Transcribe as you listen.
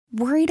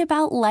Worried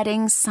about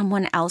letting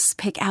someone else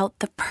pick out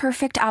the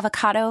perfect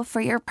avocado for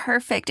your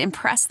perfect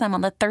impress them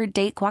on the third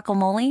date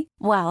guacamole?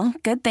 Well,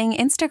 good thing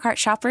Instacart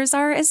shoppers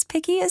are as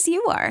picky as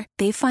you are.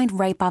 They find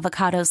ripe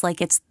avocados like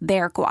it's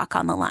their guac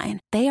on the line.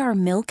 They are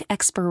milk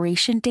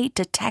expiration date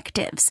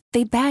detectives.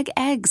 They bag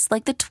eggs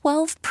like the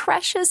 12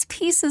 precious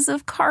pieces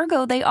of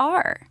cargo they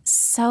are.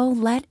 So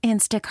let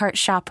Instacart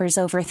shoppers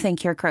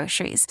overthink your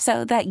groceries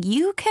so that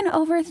you can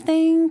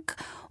overthink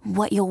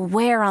what you'll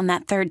wear on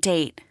that third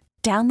date.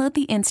 Download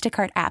the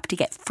Instacart app to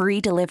get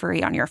free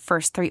delivery on your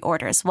first 3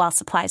 orders while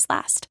supplies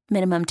last.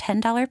 Minimum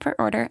 $10 per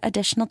order.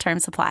 Additional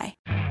terms apply.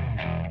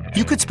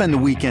 You could spend the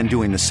weekend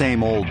doing the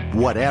same old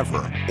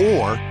whatever,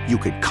 or you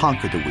could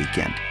conquer the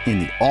weekend in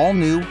the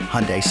all-new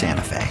Hyundai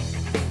Santa Fe.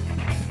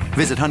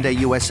 Visit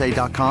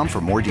HyundaiUSA.com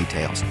for more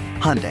details.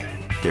 Hyundai,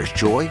 there's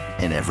joy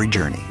in every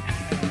journey.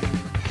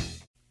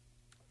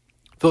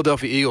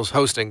 Philadelphia Eagles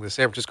hosting the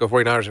San Francisco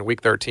 49ers in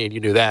Week 13. You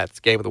knew that. It's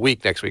game of the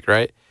week next week,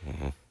 right?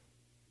 Mm-hmm.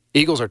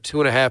 Eagles are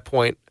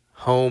 2.5-point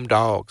home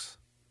dogs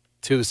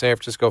to the San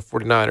Francisco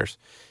 49ers.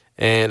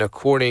 And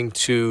according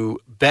to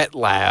Bet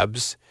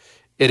Labs,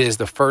 it is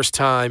the first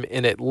time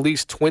in at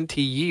least 20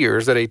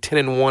 years that a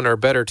 10-1 or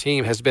better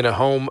team has been a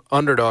home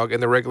underdog in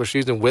the regular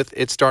season with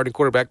its starting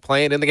quarterback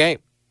playing in the game.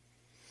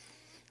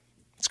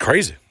 It's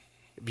crazy.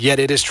 Yet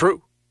it is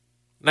true.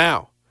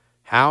 Now,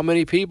 how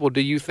many people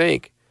do you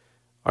think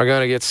are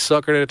going to get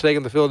suckered into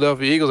taking the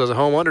Philadelphia Eagles as a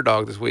home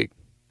underdog this week?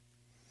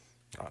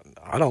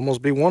 I'd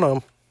almost be one of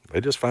them. They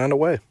just find a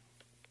way.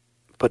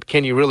 But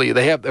can you really?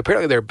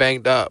 Apparently they're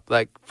banged up.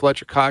 Like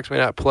Fletcher Cox may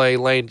not play.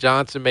 Lane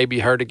Johnson may be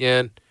hurt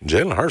again.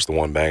 Jalen Hurts the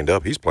one banged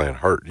up. He's playing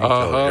hurt. You can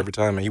tell every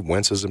time he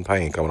winces in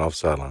pain coming off the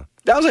sideline.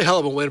 That was a hell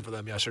of a win for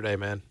them yesterday,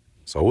 man.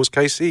 So was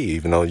KC,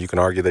 even though you can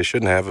argue they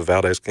shouldn't have if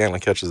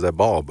Valdez-Scantling catches that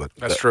ball. But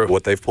that's true.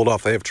 What they've pulled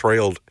off, they have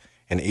trailed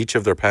in each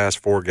of their past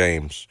 4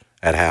 games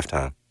at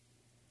halftime.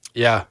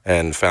 Yeah.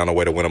 And found a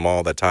way to win them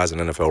all. That ties an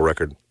NFL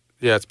record.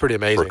 Yeah, it's pretty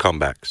amazing. For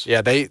comebacks.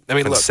 Yeah,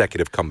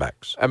 consecutive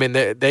comebacks. I mean,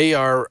 they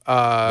are.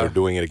 They're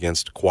doing it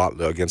against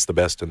the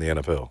best in the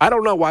NFL. I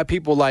don't know why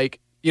people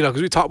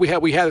because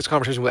we had this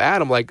conversation with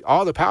Adam, like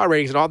all the power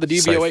ratings and all the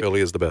DVOA. Say Philly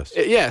is the best.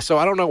 Yeah, so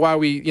I don't know why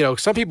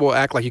some people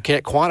act like you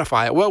can't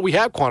quantify it. Well, we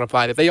have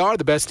quantified it. They are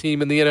the best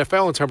team in the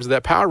NFL in terms of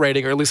that power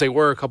rating, or at least they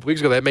were a couple weeks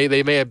ago.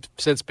 They may have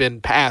since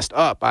been passed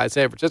up by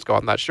San Francisco.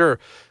 I'm not sure.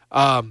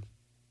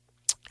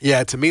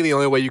 Yeah, to me, the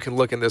only way you can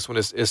look in this one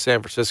is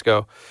San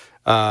Francisco.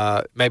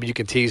 Maybe you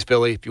can tease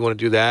Philly if you want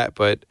to do that,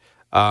 but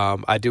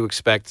I do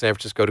expect San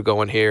Francisco to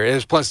go in here.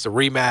 And plus, it's a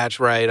rematch,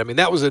 right? I mean,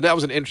 that was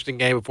an interesting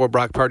game before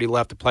Brock Purdy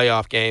left the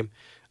playoff game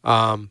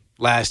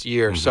last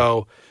year. Mm-hmm.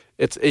 So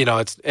it's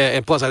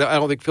and plus, I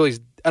don't think Philly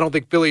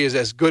is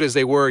as good as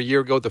they were a year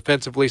ago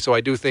defensively. So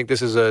I do think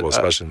this is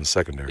especially in the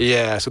secondary.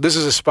 Yeah, so this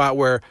is a spot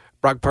where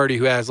Brock Purdy,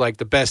 who has like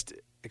the best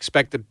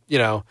expected,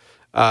 EPA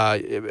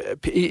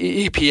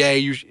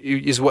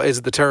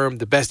is the term,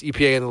 the best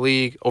EPA in the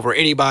league over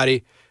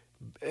anybody.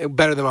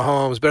 Better than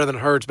Mahomes, better than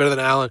Hurts, better than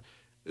Allen.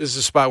 This is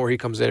a spot where he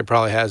comes in and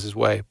probably has his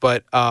way.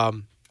 But I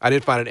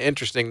did find it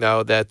interesting,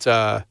 though, that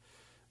that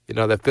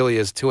Philly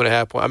is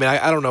 2.5 points. I mean,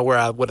 I don't know where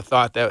I would have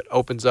thought that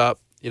opens up.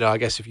 I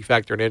guess if you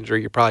factor an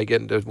injury, you're probably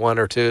getting to 1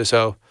 or 2.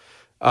 So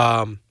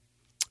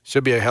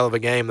should be a hell of a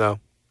game, though.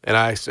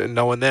 And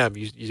knowing them,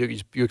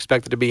 you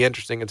expect it to be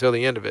interesting until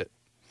the end of it.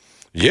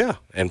 Yeah,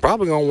 and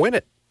probably going to win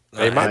it.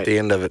 At the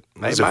end of it.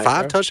 Was it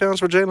 5 touchdowns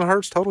for Jalen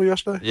Hurts total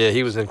yesterday? Yeah,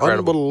 he was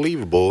incredible.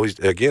 Unbelievable.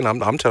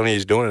 I'm telling you,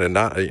 he's doing it and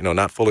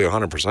not fully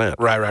 100%.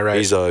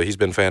 Right. He's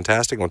been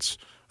fantastic.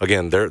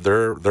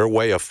 Their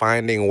way of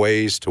finding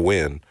ways to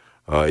win,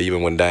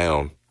 even when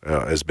down,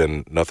 has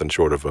been nothing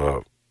short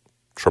of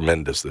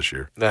tremendous this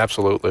year.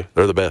 Absolutely.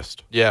 They're the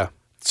best. Yeah.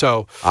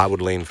 So I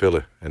would lean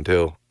Philly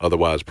until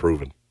otherwise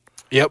proven.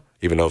 Yep.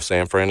 Even though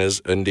San Fran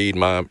is indeed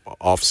my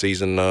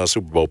off-season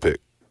Super Bowl pick.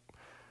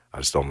 I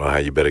just don't know how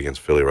you bet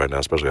against Philly right now,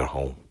 especially at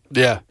home.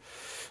 Yeah.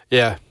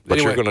 But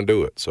anyway, you're going to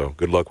do it, so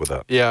good luck with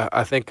that. Yeah,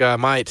 I think I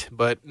might,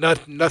 but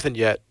nothing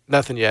yet.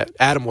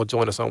 Adam will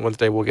join us on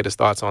Wednesday. We'll get his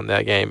thoughts on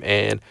that game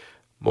and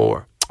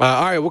more.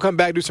 All right, we'll come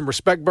back, do some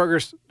respect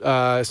burgers,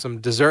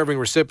 some deserving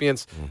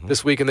recipients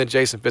this week, and then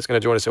Jason Fitt's going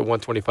to join us at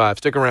 1:25.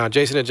 Stick around.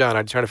 Jason and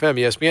John, Turn FM,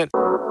 ESPN.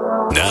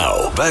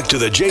 Now, back to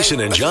the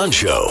Jason and John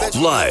Show,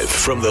 live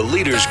from the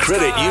Leaders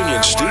Credit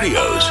Union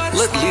studios.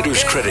 Let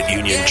Leaders Credit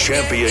Union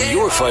champion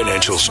your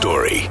financial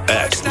story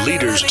at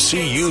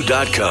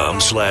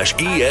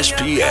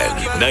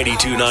leaderscu.com/ESPN.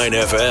 92.9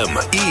 FM,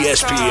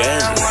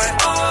 ESPN.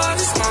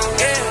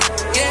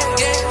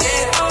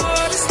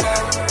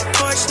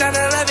 Push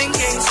 911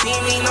 can't see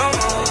me no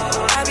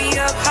more. I be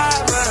up high,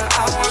 but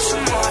I want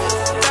some more.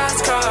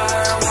 That's car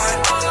I want.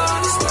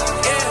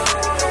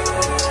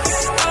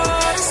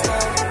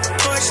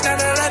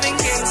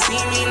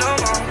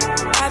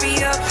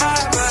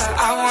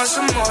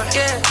 Some more,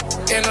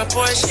 yeah. In a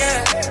Porsche,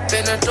 yeah.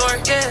 Been a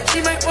dork, yeah.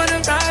 She might wanna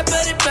ride,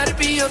 but it better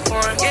be a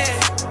foreign, yeah.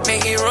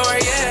 Make it roar,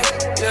 yeah.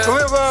 So we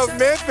have a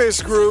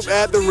Memphis group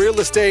at the real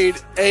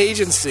estate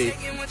agency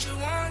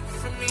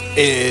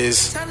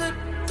is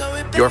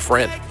your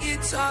friend.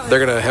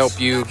 They're going to help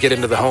you get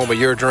into the home of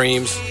your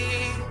dreams,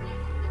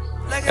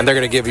 and they're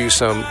going to give you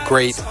some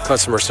great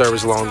customer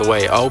service along the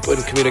way.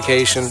 Open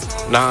communication,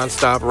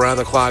 nonstop, around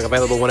the clock,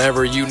 available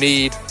whenever you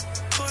need,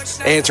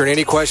 answering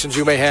any questions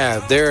you may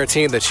have. They're a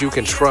team that you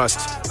can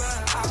trust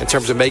in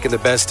terms of making the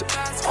best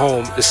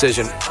home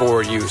decision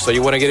for you. So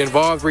you want to get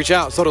involved, reach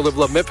out. So to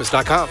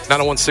livelovememphis.com.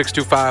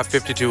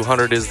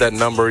 901-625-5200 is that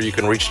number. You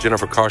can reach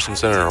Jennifer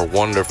Carsonson and her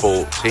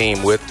wonderful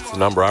team with the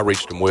number I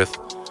reached them with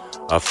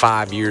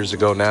 5 years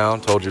ago now.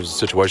 Told you it was a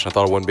situation I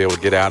thought I wouldn't be able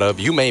to get out of.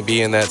 You may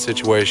be in that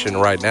situation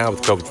right now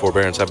with COVID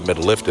forbearance having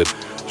been lifted.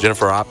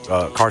 Jennifer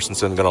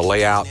Carsonson going to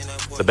lay out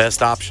the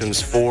best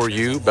options for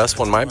you. Best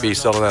one might be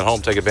selling that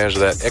home, take advantage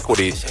of that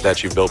equity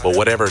that you've built. But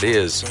whatever it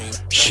is,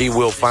 she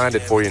will find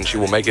it for you, and she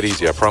will make it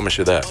easy. I promise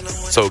you that.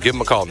 So give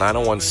them a call,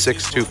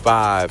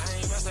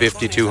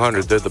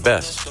 901-625-5200. They're the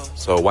best.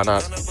 So why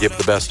not give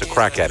the best a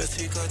crack at it?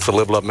 It's the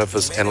Live Love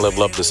Memphis and Live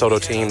Love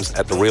DeSoto teams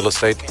at the Real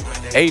Estate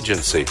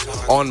Agency.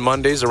 On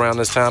Mondays around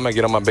this time, I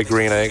get on my big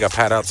green egg. I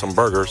pat out some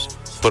burgers,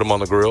 put them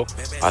on the grill.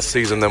 I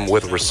season them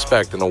with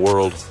respect in a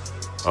world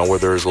where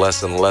there's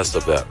less and less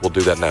of that. We'll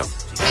do that now.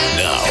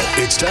 Now,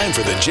 it's time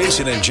for the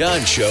Jason and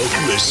John Show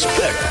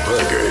Respect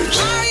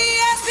Burgers.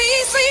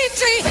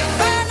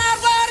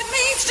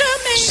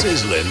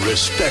 Sizzling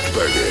Respect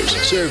Burgers,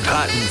 served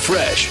hot and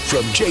fresh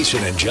from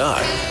Jason and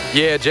John.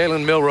 Yeah,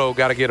 Jalen Milroe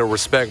got to get a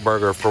respect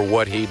burger for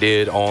what he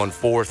did on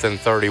 4th and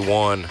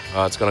 31.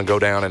 It's going to go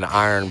down in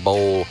Iron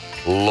Bowl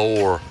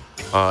lore,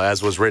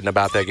 as was written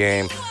about that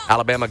game.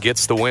 Alabama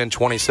gets the win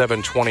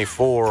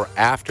 27-24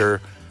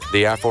 after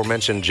the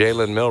aforementioned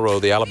Jalen Milroe,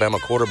 the Alabama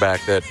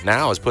quarterback that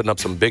now is putting up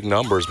some big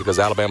numbers because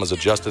Alabama's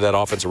adjusted that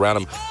offense around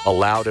him,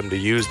 allowed him to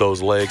use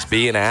those legs,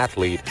 be an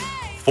athlete.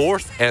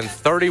 4th and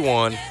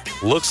 31,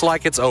 looks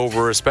like it's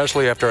over,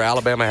 especially after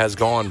Alabama has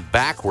gone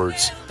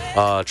backwards,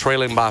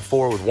 trailing by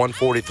 4 with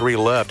 1:43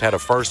 left, had a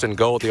 1st and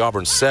goal at the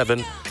Auburn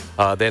 7,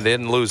 then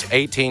didn't lose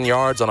 18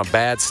 yards on a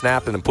bad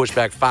snap and then pushed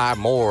back 5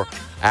 more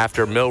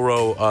after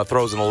Milroe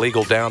throws an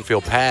illegal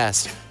downfield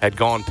pass, had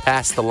gone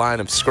past the line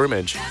of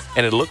scrimmage,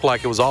 and it looked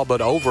like it was all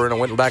but over, and I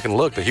went back and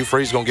looked. Hugh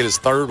Freeze going to get his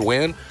 3rd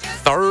win.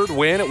 3rd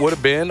win it would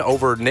have been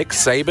over Nick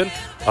Saban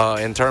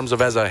in terms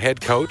of as a head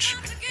coach,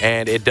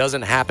 and it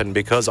doesn't happen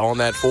because on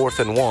that 4th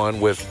and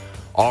 1 with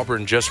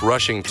Auburn just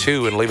rushing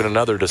 2 and leaving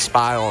another to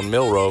spy on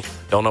Milroe.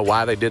 Don't know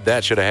why they did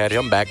that. Should have had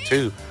him back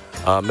too.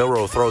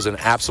 Milroe throws an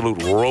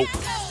absolute rope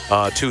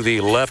to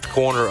the left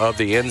corner of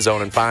the end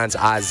zone and finds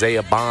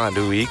Isaiah Bond,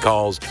 who he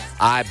calls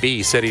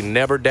IB. Said he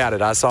never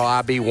doubted. I saw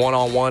IB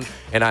one-on-one,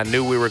 and I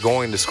knew we were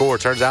going to score.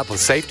 Turns out the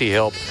safety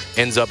help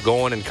ends up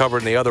going and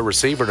covering the other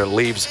receiver, and it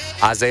leaves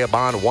Isaiah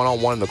Bond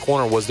one-on-one in the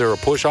corner. Was there a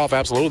push-off?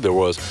 Absolutely there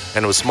was.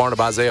 And it was smart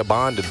of Isaiah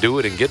Bond to do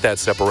it and get that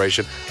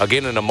separation.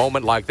 Again, in a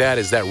moment like that,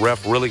 is that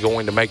ref really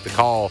going to make the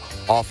call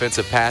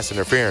offensive pass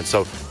interference?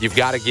 So you've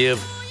got to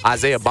give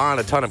Isaiah Bond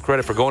a ton of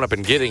credit for going up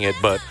and getting it,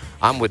 but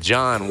I'm with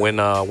John. When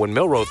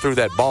Milroe threw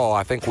that ball,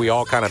 I think we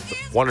all kind of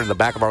wondered in the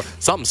back of our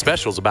something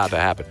special is about to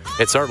happen.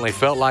 It certainly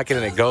felt like it,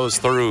 and it goes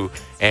through.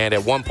 And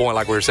at one point,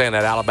 like we were saying,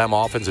 that Alabama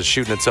offense is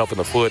shooting itself in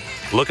the foot,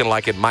 looking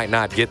like it might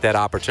not get that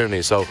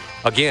opportunity. So,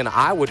 again,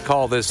 I would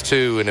call this,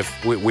 too, and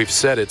if we've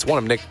said it's one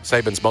of Nick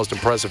Saban's most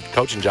impressive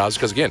coaching jobs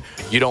because, again,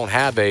 you don't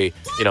have a,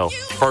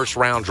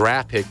 first-round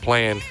draft pick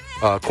playing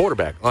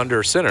quarterback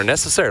under center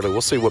necessarily.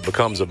 We'll see what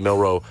becomes of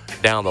Milroe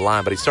down the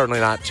line, but he's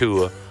certainly not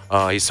Tua.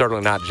 He's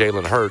certainly not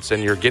Jalen Hurts,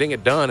 and you're getting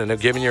it done and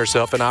giving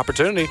yourself an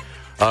opportunity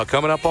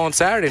coming up on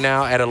Saturday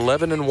now at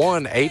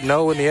 11-1,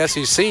 8-0 in the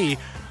SEC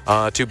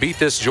to beat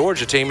this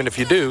Georgia team. And if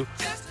you do,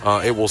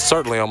 it will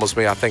certainly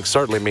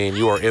mean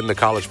you are in the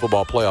college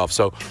football playoff.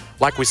 So,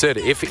 like we said,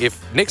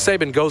 if Nick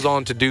Saban goes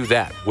on to do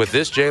that with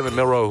this Jalen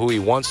Milroe, who he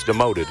once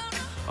demoted,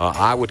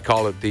 I would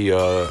call it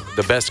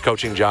the best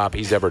coaching job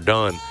he's ever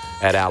done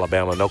at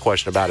Alabama, no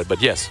question about it.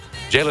 But yes,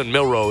 Jalen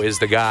Milroe is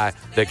the guy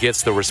that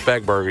gets the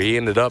respect burger. He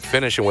ended up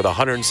finishing with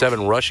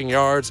 107 rushing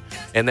yards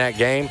in that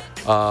game.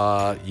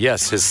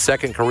 Yes, his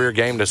 2nd career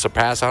game to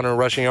surpass 100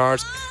 rushing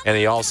yards, and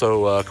he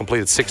also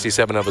completed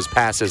 67 of his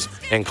passes,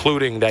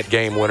 including that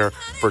game winner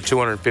for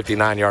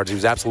 259 yards. He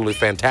was absolutely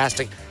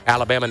fantastic.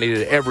 Alabama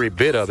needed every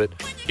bit of it.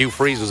 Hugh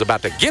Freeze was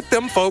about to get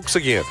them folks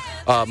again.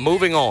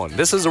 Moving on.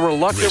 This is a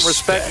reluctant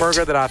respect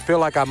burger that I feel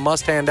like I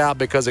must hand out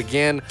because,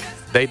 again,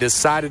 they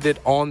decided it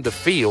on the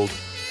field,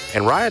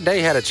 and Ryan Day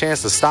had a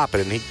chance to stop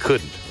it, and he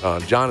couldn't.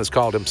 John has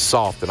called him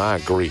soft, and I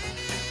agree.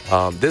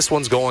 This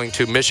one's going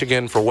to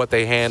Michigan for what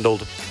they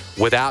handled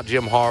without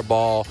Jim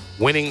Harbaugh,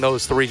 winning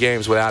those 3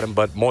 games without him,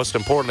 but most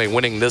importantly,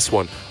 winning this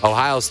one.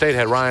 Ohio State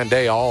had Ryan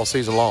Day all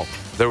season long.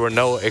 There were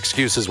no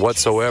excuses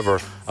whatsoever,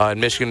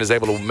 and Michigan is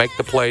able to make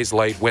the plays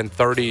late, win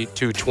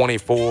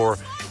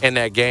 30-24 in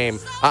that game.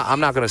 I'm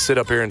not going to sit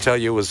up here and tell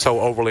you it was so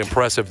overly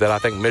impressive that I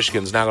think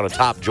Michigan's now going to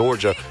top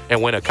Georgia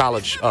and win a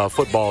college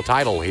football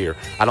title here.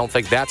 I don't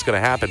think that's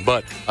going to happen.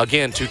 But,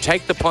 again, to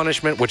take the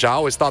punishment, which I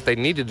always thought they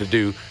needed to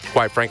do,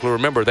 quite frankly.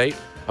 Remember, they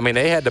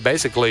had to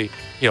basically,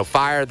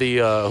 fire the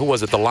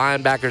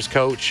linebackers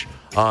coach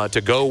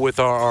to go with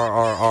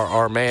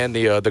our man,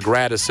 the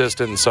grad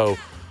assistant. And so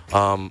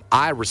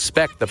I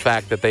respect the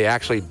fact that they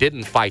actually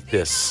didn't fight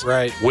this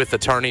with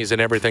attorneys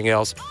and everything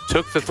else,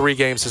 took the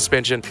 3-game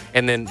suspension,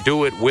 and then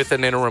do it with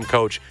an interim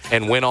coach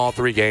and win all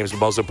 3 games.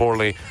 Most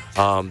importantly,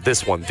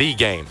 this one, the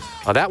game.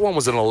 That one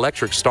was an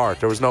electric start.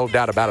 There was no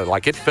doubt about it.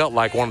 Like, it felt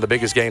like one of the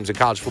biggest games in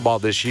college football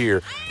this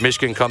year.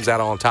 Michigan comes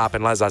out on top,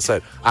 and as I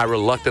said, I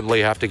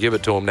reluctantly have to give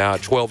it to them now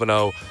at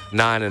 12-0,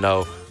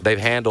 9-0. They've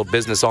handled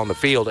business on the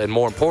field, and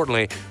more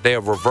importantly, they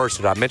have reversed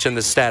it. I mentioned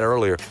this stat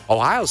earlier.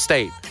 Ohio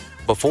State,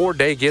 before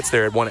Day gets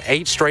there, had won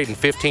 8 straight and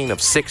 15 of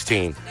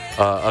 16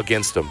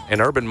 against them. And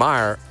Urban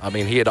Meyer,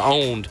 he had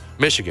owned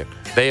Michigan.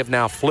 They have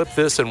now flipped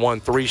this and won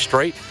 3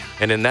 straight.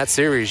 And in that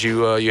series,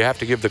 you have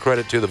to give the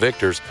credit to the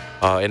victors.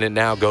 And it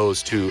now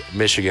goes to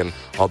Michigan,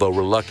 although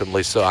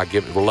reluctantly so, I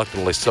give it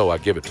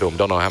to them.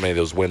 Don't know how many of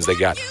those wins they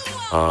got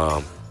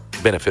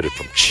benefited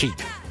from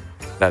cheating.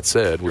 That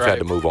said, we've had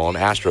to move on.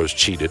 Astros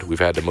cheated. We've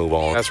had to move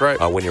on. That's right.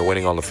 When you're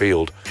winning on the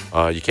field,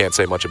 you can't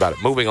say much about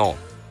it. Moving on.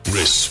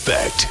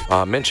 Respect.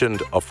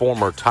 Mentioned a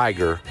former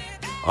Tiger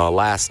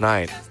last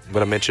night. I'm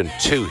going to mention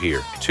 2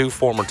 here. 2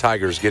 former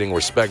Tigers getting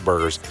respect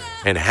burgers.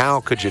 And how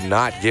could you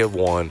not give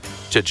one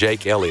to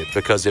Jake Elliott?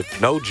 Because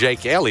if no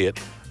Jake Elliott,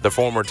 the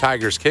former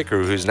Tigers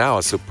kicker, who's now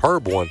a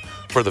superb one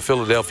for the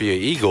Philadelphia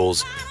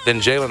Eagles,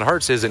 then Jalen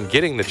Hurts isn't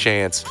getting the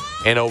chance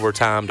in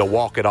overtime to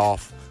walk it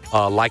off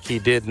like he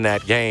did in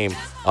that game.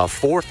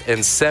 4th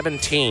and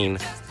 17,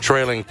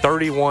 trailing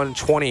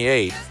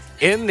 31-28.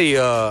 In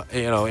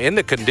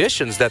the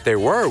conditions that they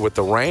were with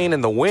the rain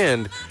and the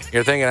wind,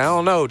 you're thinking, I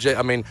don't know.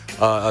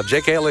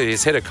 Jake Elliott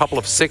has hit a couple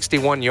of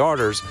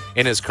 61-yarders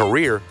in his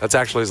career. That's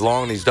actually as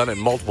long, and he's done it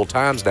multiple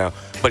times now.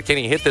 But can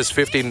he hit this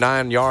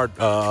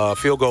 59-yard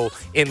field goal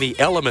in the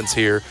elements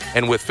here,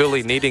 and with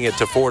Philly needing it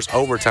to force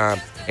overtime?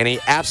 And he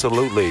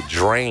absolutely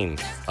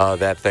drained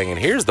that thing. And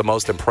here's the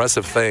most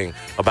impressive thing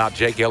about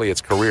Jake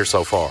Elliott's career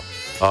so far.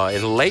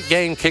 In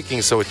late-game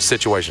kicking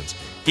situations,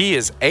 he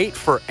is 8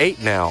 for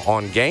 8 now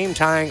on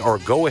game-tying or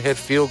go-ahead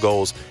field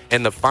goals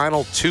in the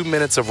final 2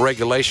 minutes of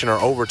regulation or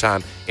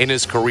overtime in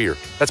his career.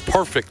 That's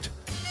perfect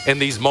in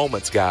these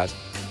moments, guys.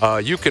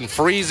 You can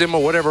freeze him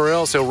or whatever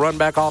else. He'll run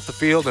back off the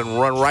field and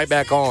run right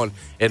back on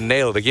and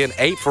nail it. Again,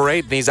 8 for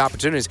 8 in these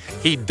opportunities.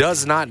 He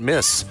does not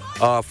miss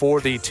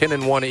for the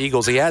 10-1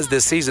 Eagles. He has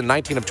this season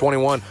 19 of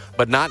 21,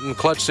 but not in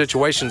clutch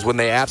situations when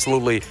they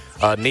absolutely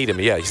need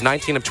him. Yeah, he's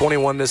 19 of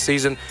 21 this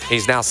season.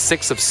 He's now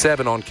 6 of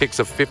 7 on kicks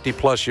of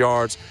 50-plus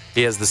yards.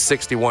 He has the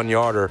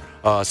 61-yarder,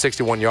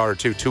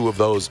 2 of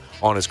those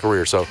on his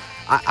career. So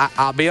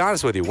I'll be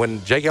honest with you.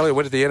 When Jake Elliott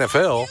went to the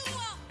NFL,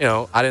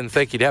 I didn't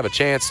think he'd have a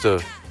chance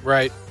to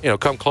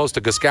come close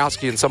to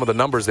Gostkowski and some of the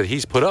numbers that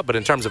he's put up. But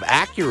in terms of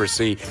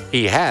accuracy,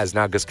 he has.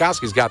 Now,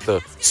 Gostkowski's got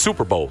the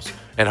Super Bowls,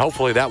 and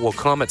hopefully that will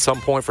come at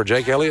some point for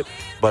Jake Elliott.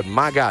 But,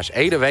 my gosh,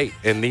 8 of 8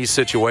 in these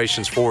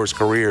situations for his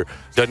career.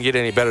 Doesn't get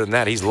any better than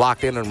that. He's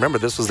locked in. And remember,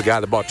 this was the guy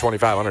that bought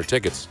 2,500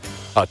 tickets.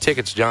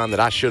 Tickets, John, that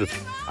I should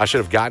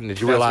have gotten.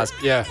 Did you realize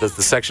that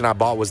the section I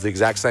bought was the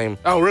exact same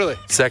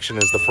section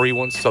as the free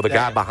ones? So the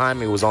guy behind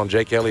me was on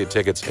Jake Elliott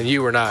tickets. And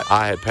you were not.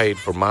 I had paid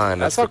for mine.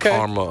 That's the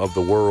karma of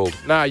the world.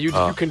 Nah, you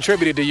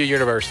contributed to your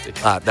university.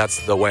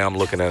 That's the way I'm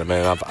looking at it,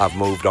 man. I've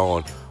moved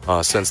on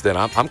since then.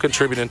 I'm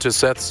contributing to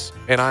Seth's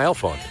NIL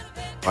fund,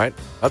 right?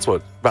 That's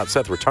what about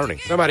Seth returning.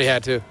 Somebody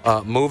had to.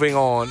 Moving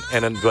on,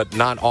 but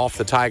not off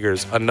the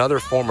Tigers. Another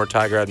former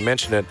Tiger, I'd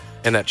mentioned it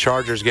in that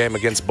Chargers game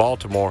against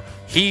Baltimore.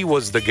 He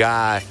was the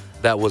guy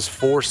that was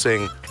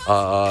forcing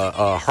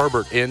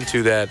Herbert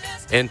into that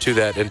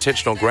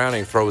intentional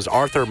grounding throw. Was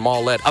Arthur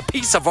Mollett, a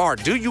piece of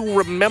art. Do you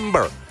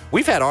remember?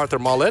 We've had Arthur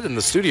Mollett in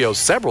the studio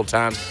several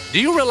times. Do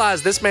you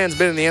realize this man's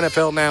been in the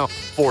NFL now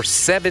for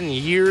 7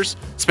 years?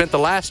 Spent the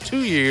last 2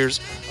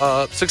 years,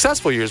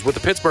 successful years, with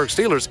the Pittsburgh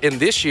Steelers, and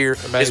this year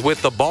is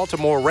with the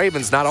Baltimore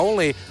Ravens. Not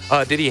only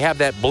did he have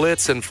that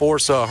blitz and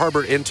force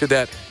Herbert into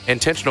that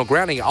intentional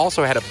grounding, he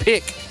also had a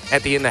pick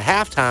at the end of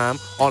halftime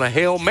on a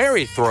Hail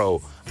Mary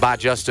throw by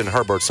Justin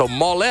Herbert. So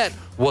Mollett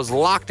was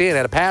locked in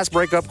at a pass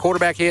breakup,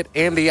 quarterback hit,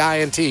 and the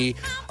INT.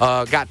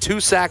 Got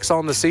 2 sacks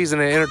on the season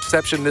and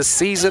interception this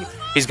season.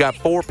 He's got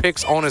 4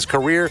 picks on his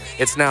career.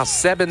 It's now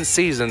 7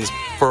 seasons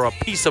for a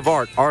piece of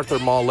art, Arthur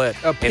Mollett.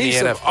 A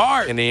piece of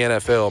art in the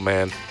NFL,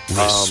 man.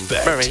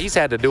 Remember, he's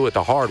had to do it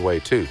the hard way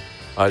too.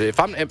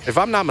 If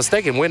I'm not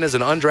mistaken, Wynn is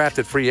an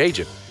undrafted free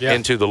agent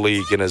into the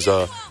league and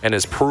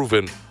has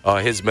proven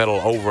his mettle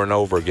over and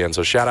over again.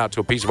 So shout out to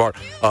a piece of art.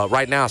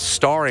 Right now,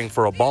 starring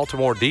for a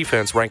Baltimore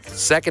defense ranked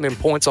 2nd in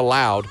points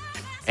allowed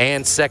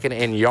and 2nd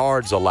in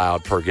yards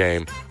allowed per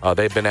game.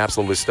 They've been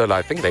absolutely stunned.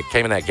 I think they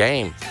came in that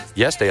game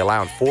yesterday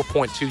allowing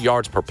 4.2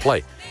 yards per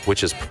play,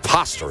 which is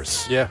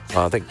preposterous. Yeah,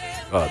 I think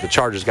the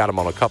Chargers got them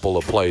on a couple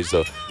of plays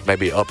to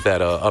maybe up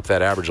that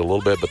average a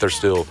little bit, but they're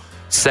still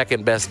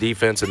 2nd best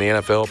defense in the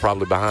NFL,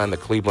 probably behind the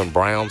Cleveland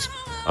Browns.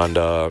 And,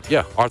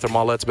 Arthur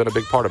Mollett's been a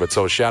big part of it.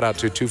 So shout out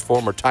to 2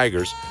 former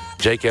Tigers,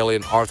 Jake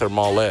Elliott and Arthur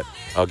Mollett,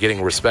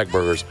 getting respect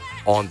burgers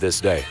on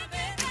this day.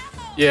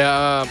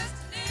 Yeah,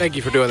 thank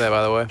you for doing that,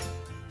 by the way.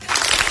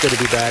 Good to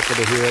be back. Good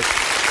to hear it.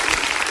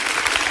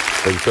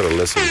 Well, you could have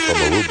listened from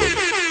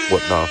Aruba.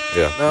 What? No,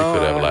 yeah, you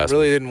could have I last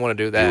really week. didn't want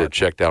to do that. You were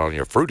checked out on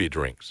your fruity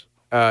drinks.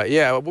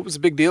 Yeah, what was the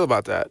big deal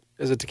about that?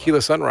 Is a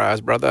tequila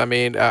sunrise, brother. I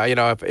mean,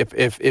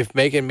 if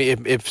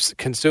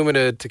consuming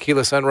a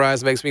tequila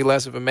sunrise makes me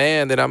less of a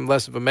man, then I'm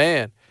less of a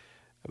man.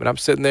 I mean, I'm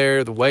sitting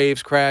there, the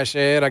waves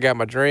crashing. I got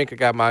my drink.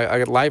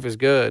 Life is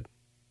good.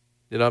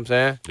 You know what I'm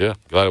saying? Yeah,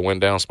 glad it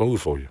went down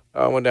smooth for you.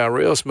 Oh, it went down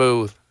real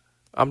smooth.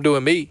 I'm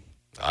doing me.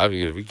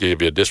 We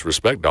gave you a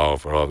disrespect dog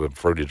for all the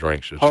fruity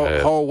drinks that you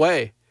had. Whole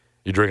way.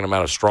 You drinking them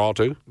out of straw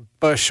too?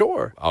 But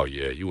sure. Oh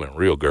yeah, you went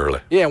real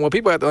girly. Yeah, and what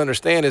people have to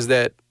understand is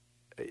that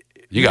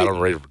you got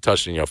already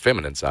touching your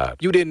feminine side.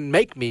 You didn't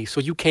make me, so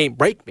you can't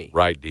break me.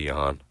 Right,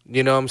 Dion.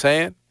 You know what I'm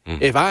saying?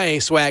 Mm-hmm. If I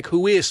ain't swag,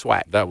 who is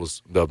swag? That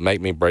was the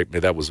make me break me.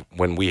 That was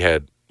when we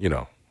had,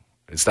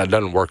 it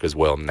doesn't work as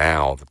well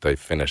now that they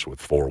finished with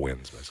 4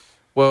 wins. Basically.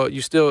 Well, they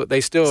still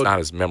it's not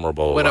as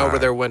memorable. Went over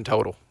their win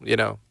total.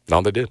 No,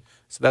 they did.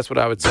 So that's what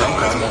I would say.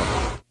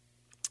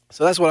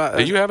 So that's what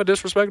Do you have a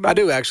disrespect? I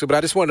do, actually, but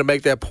I just wanted to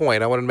make that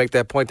point. I wanted to make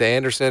that point to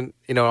Anderson,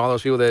 all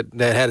those people that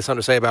had something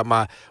to say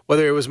about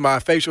whether it was my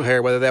facial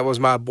hair, whether that was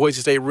my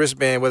Boise State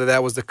wristband, whether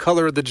that was the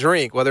color of the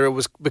drink, whether it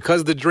was because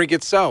of the drink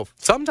itself.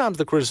 Sometimes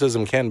the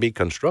criticism can be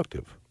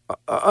constructive.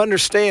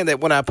 Understand that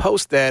when I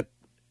post that,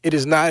 it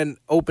is not an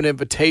open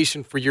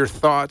invitation for your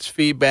thoughts,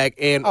 feedback,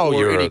 and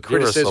or any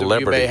criticism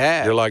you may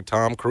have. You're like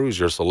Tom Cruise.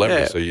 You're a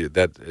celebrity, so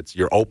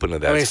you're open to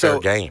that. It's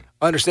fair game.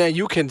 Understand?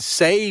 You can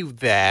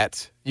save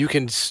that. You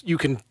can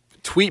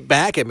tweet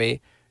back at me.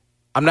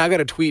 I'm not going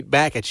to tweet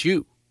back at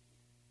you.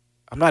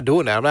 I'm not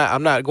doing that.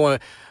 I'm not going.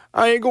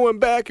 I ain't going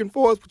back and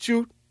forth with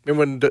you.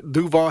 Remember when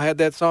Duval had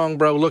that song,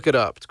 bro? Look it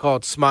up. It's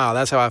called Smile.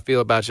 That's how I feel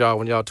about y'all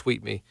when y'all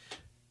tweet me.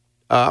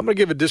 I'm going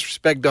to give a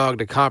disrespect dog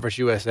to Conference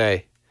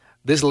USA.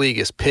 This league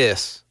is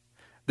piss.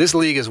 This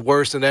league is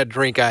worse than that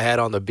drink I had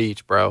on the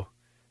beach, bro.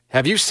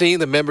 Have you seen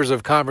the members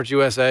of Conference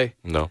USA?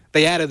 No.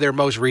 They added their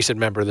most recent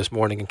member this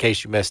morning, in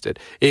case you missed it.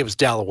 It was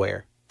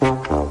Delaware. They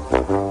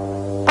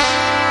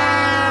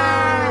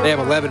have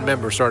 11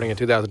 members starting in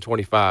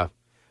 2025.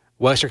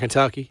 Western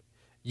Kentucky,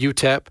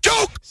 UTEP,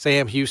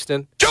 Sam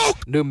Houston,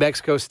 New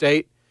Mexico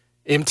State,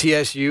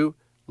 MTSU,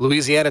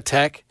 Louisiana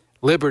Tech,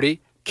 Liberty,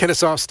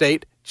 Kennesaw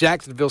State,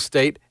 Jacksonville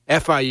State,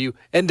 FIU,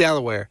 and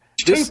Delaware.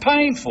 It's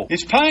painful.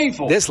 It's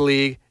painful. This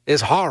league is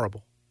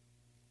horrible.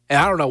 And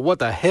I don't know what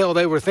the hell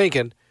they were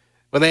thinking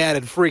when they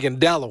added freaking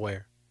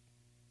Delaware.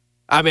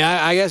 I mean,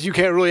 I guess you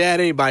can't really add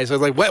anybody. So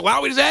it's like, why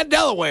don't we just add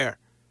Delaware?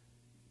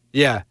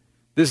 Yeah,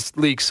 this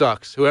league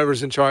sucks.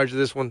 Whoever's in charge of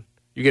this one,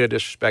 you get a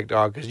disrespect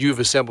dog because you've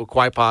assembled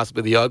quite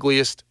possibly the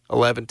ugliest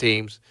 11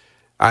 teams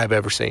I've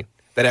ever seen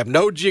that have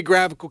no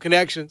geographical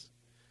connections,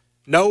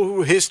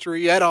 no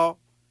history at all.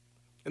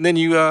 And then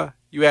you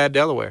add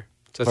Delaware.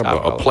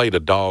 A plate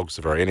of dogs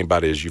for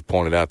anybody, as you've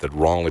pointed out, that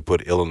wrongly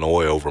put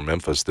Illinois over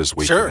Memphis this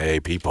week in the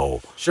AP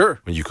poll. Sure.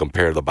 When you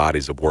compare the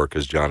bodies of work,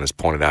 as John has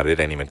pointed out, it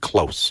ain't even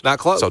close. Not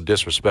close. So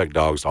disrespect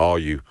dogs to all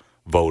you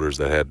voters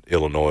that had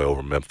Illinois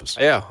over Memphis.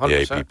 Yeah,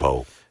 100%. The AP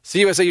poll.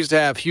 CUSA used to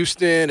have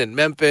Houston and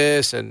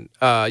Memphis and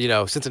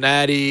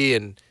Cincinnati,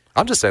 and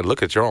I'm just saying,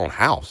 look at your own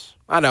house.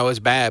 I know it's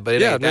bad, but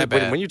it ain't that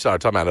bad. When you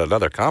start talking about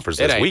another conference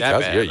this week,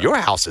 your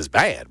house is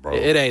bad, bro.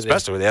 It ain't,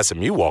 especially with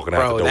SMU walking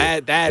out the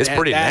door. It's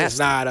pretty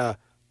nasty.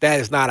 That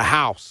is not a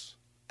house,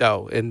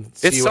 though. In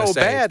it's CUSA. So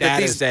bad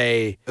that is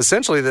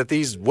essentially that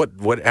these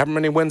however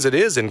many wins it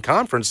is in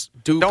conference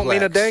don't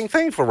mean a dang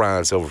thing for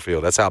Ryan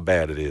Silverfield. That's how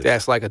bad it is.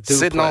 That's like a duplex.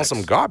 Sitting on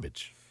some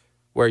garbage.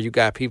 Where you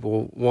got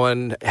people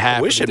one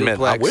half of the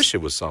duplex. I wish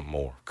it was something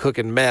more.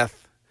 Cooking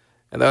meth,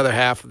 and the other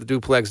half of the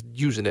duplex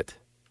using it.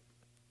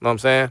 Know what I'm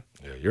saying?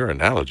 Yeah, your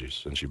analogies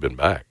since you've been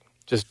back.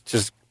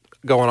 Just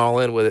going all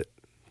in with it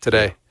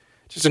today. Yeah.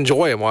 Just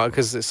enjoy them,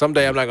 because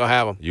someday I'm not going to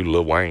have them. You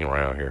Lil Wayne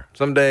around here.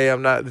 Someday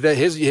I'm not.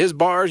 His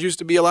bars used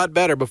to be a lot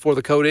better before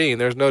the codeine.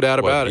 There's no doubt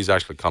about it. He's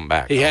actually come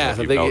back. He has.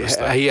 I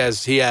think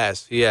he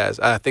has.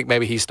 I think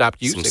maybe he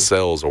stopped using. Some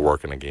cells are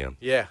working again.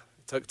 Yeah.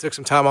 Took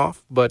some time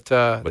off, but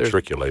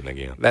matriculating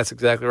again. That's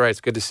exactly right. It's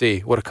good to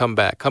see. What a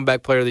comeback.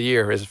 Comeback player of the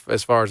year,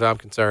 as far as I'm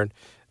concerned.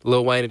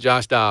 Lil Wayne and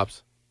Josh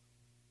Dobbs.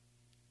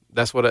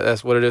 That's what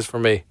it is for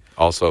me.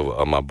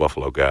 Also, my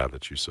Buffalo guy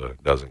that you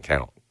said doesn't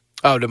count.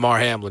 Oh, DeMar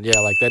Hamlin. Yeah,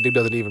 like that dude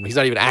he's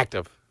not even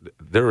active.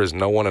 There is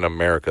no one in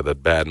America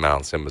that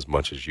badmouths him as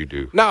much as you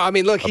do. No, I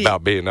mean, look,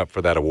 about being up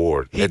for that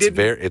award.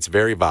 It's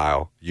very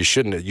vile. You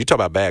shouldn't. You talk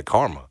about bad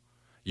karma.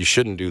 You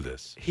shouldn't do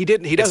this. He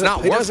didn't. He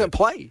doesn't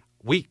play.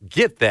 We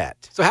get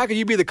that. So how can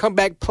you be the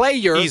comeback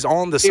player? He's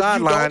on the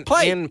sideline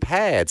in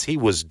pads. He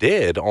was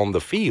dead on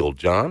the field,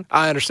 John.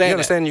 I understand. You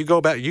understand? You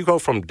go back. You go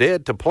from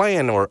dead to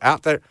playing or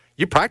out there.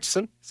 You're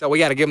practicing. So we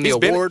got to give him the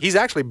award. He's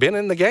actually been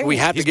in the game. We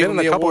have to give him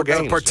the award.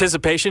 A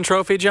participation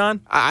trophy,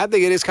 John? I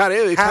think it is kind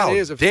of. How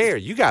dare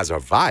you guys are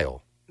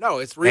vile. No,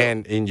 it's real.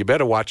 And you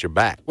better watch your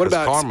back. What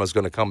about karma's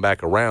going to come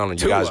back around, and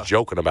you guys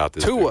joking about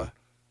this.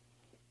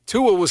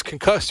 Tua was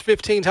concussed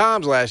 15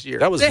 times last year.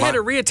 They had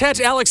to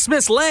reattach Alex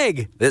Smith's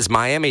leg. This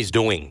Miami's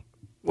doing.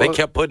 They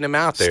kept putting him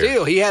out there.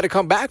 Still, he had to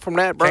come back from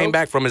that, bro. Came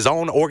back from his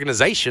own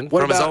organization,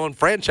 from his own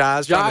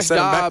franchise, Josh trying to send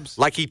him Dobbs, back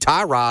like he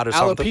Tyrod or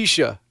something.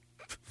 Alopecia.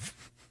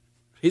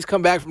 He's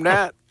come back from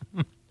that.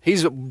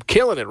 He's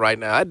killing it right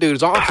now. That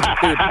dude's awesome.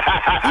 Dude,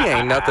 he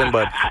ain't nothing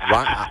but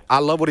I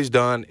love what he's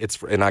done.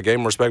 And I gave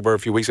him respect for a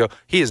few weeks ago.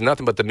 He is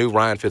nothing but the new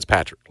Ryan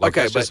Fitzpatrick. Like,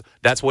 okay,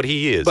 that's what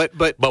he is.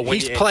 But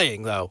he's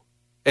playing, though.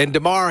 And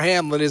DeMar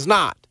Hamlin is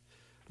not.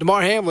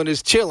 DeMar Hamlin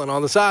is chilling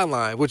on the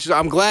sideline, which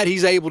I'm glad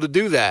he's able to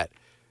do that.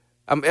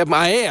 I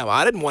am.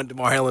 I didn't want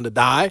DeMar Hamlin to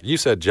die. You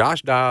said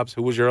Josh Dobbs.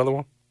 Who was your other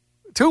one?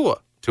 Tua.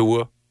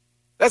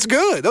 That's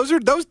good.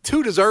 Those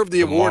two deserve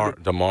the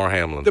award. DeMar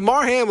Hamlin.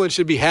 DeMar Hamlin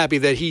should be happy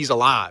that he's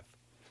alive.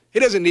 He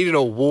doesn't need an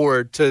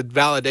award to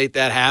validate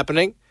that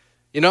happening.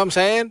 You know what I'm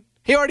saying?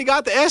 He already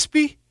got the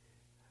ESPY.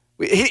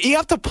 You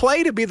have to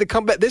play to be the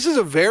comeback. This is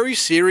a very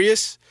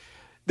serious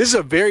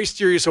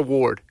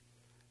award.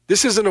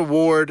 This is an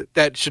award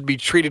that should be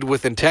treated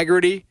with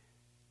integrity,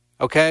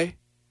 okay,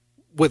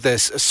 with a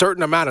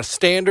certain amount of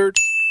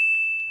standards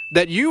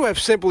that you have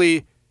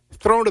simply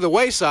thrown to the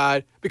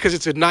wayside because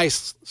it's a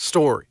nice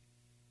story.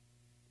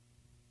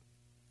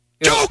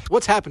 You know,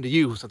 what's happened to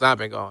you since I've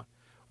been gone?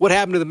 What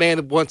happened to the man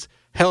that once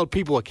held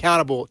people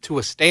accountable to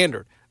a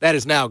standard? That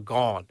is now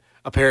gone,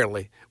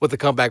 apparently, with the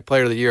Comeback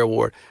Player of the Year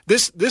award.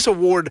 This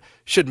award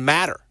should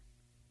matter.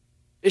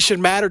 It should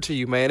matter to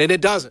you, man, and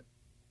it doesn't.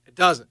 It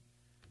doesn't.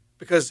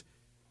 Because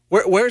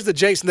where's the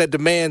Jason that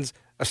demands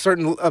a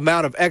certain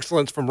amount of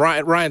excellence from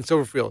Ryan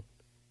Silverfield,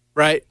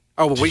 right?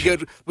 Oh, when we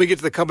get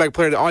to the Comeback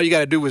Player, all you got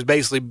to do is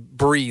basically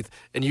breathe,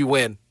 and you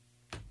win.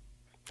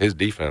 His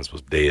defense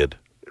was dead.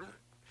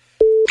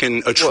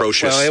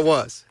 Atrocious. Well, it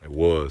was. It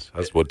was.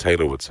 That's what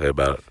Taylor would say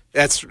about it.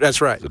 That's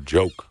right. It's a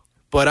joke.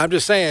 But I'm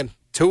just saying,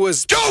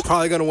 Tua's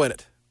probably going to win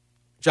it.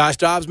 Josh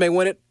Dobbs may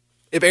win it.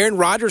 If Aaron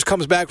Rodgers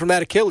comes back from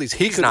that Achilles,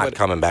 he's not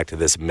coming back to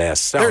this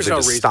mess. There's no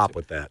reason. Stop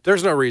with that.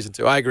 There's no reason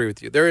to. I agree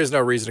with you. There is no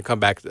reason to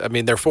come back. I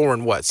mean, they're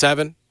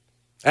 4-7.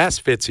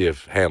 Ask Fitzy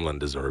if Hamlin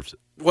deserves it.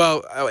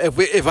 Well,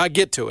 if I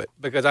get to it,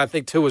 because I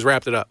think Tua's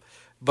wrapped it up.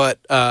 But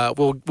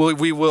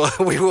we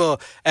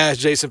will ask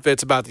Jason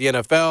Fitz about the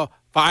NFL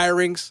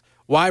firings.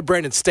 Why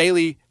Brandon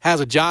Staley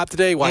has a job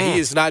today, why he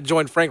has not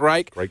joined Frank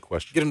Reich. Great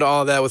question. Get into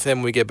all of that with him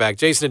when we get back.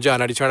 Jason and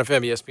John, 92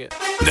 FM, ESPN.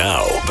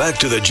 Now, back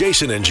to the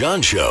Jason and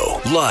John Show,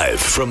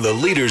 live from the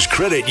Leaders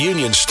Credit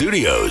Union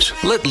studios.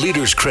 Let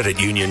Leaders Credit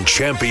Union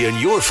champion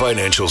your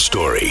financial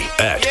story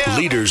at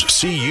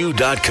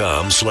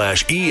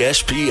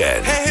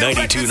leaderscu.com/ESPN.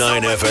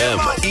 92.9 FM,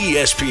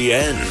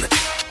 ESPN.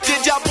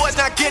 Did y'all boys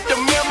not get the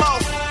memo?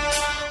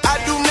 I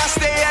do not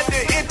stay at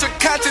the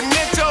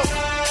Intercontinental.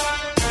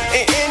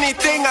 And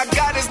anything I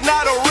got is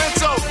not a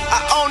rental.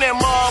 I own them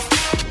all.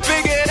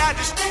 Figured out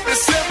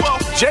this simple.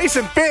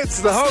 Jason Fitz,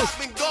 the host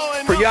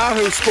for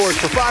Yahoo Sports,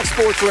 for Fox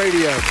Sports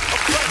Radio.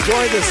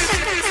 Join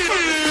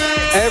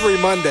us every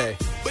Monday.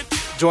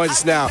 Joins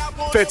us now.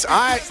 Fitz,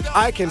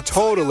 I can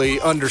totally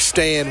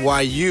understand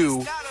why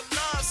you,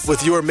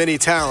 with your many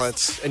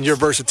talents and your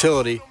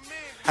versatility,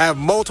 have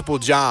multiple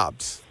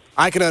jobs.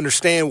 I can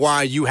understand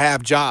why you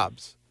have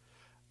jobs.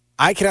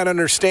 I cannot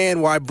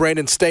understand why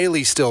Brandon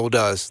Staley still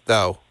does,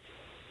 though.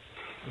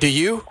 Do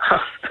you?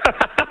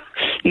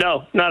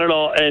 No, not at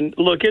all. And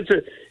look, it's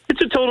a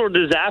total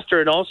disaster,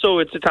 and also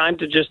it's a time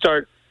to just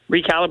start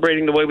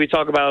recalibrating the way we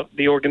talk about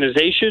the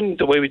organization,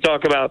 the way we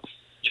talk about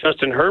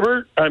Justin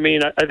Herbert. I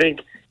mean, I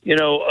think,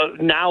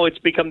 now it's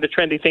become the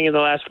trendy thing in the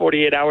last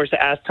 48 hours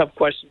to ask tough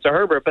questions to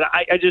Herbert. But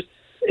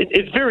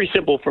it's very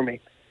simple for me.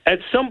 At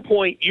some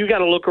point, you got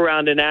to look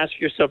around and ask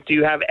yourself, do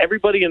you have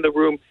everybody in the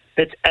room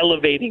that's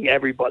elevating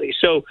everybody?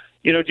 So,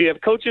 do you have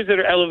coaches that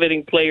are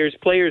elevating players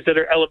that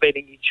are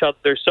elevating each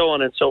other, so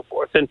on and so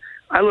forth? And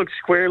I look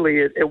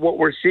squarely at what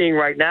we're seeing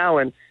right now,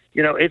 and,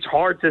 it's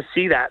hard to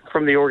see that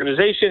from the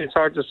organization. It's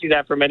hard to see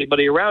that from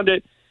anybody around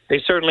it. They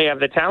certainly have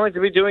the talent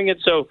to be doing it.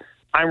 So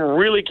I'm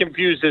really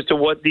confused as to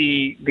what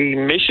the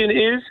mission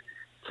is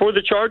for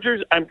the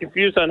Chargers. I'm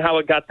confused on how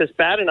it got this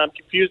bad, and I'm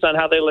confused on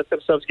how they let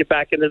themselves get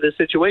back into this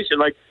situation.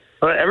 Like,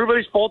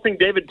 everybody's faulting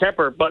David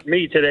Tepper but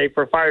me today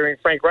for firing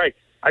Frank Reich.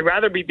 I'd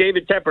rather be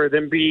David Tepper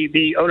than be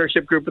the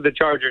ownership group of the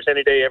Chargers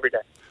any day, every day.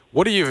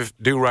 What do you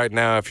do right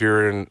now if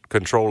you're in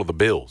control of the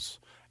Bills?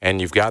 And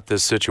you've got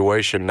this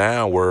situation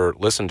now where,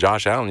 listen,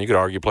 Josh Allen, you could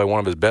argue played one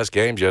of his best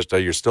games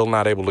yesterday. You're still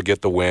not able to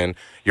get the win.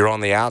 You're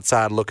on the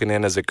outside looking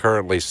in as it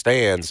currently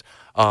stands.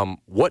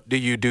 What do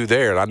you do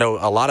there? And I know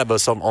a lot of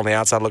us on the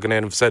outside looking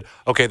in have said,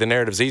 okay, the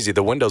narrative's easy.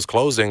 The window's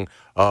closing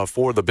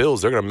for the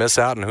Bills. They're going to miss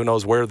out, and who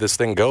knows where this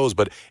thing goes.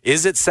 But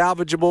is it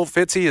salvageable,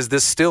 Fitzy? Is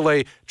this still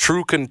a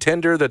true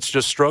contender that's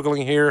just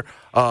struggling here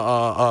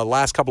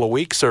last couple of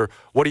weeks? Or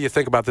what do you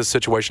think about this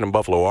situation in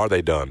Buffalo? Are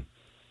they done?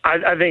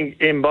 I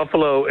think in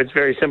Buffalo, it's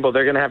very simple.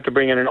 They're going to have to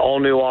bring in an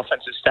all-new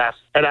offensive staff,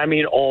 and I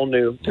mean all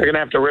new. They're going to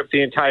have to rip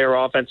the entire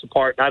offense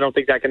apart, and I don't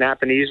think that can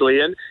happen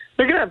easily. And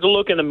they're going to have to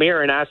look in the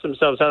mirror and ask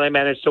themselves how they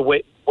managed to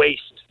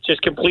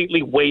just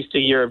completely waste a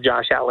year of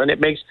Josh Allen.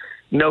 It makes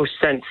no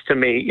sense to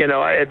me.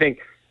 I think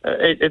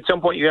at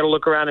some point you got to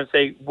look around and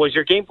say, was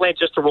your game plan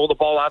just to roll the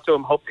ball out to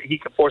him, hope that he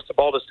could force the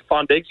ball to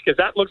Stephon Diggs? Because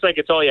that looks like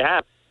it's all you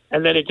have.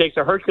 And then it takes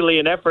a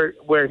Herculean effort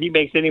where he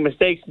makes any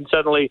mistakes, and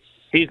suddenly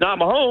he's not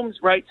Mahomes,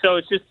 right? So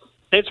it's just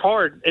It's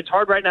hard. It's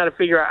hard right now to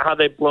figure out how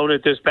they've blown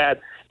it this bad,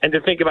 and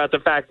to think about the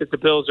fact that the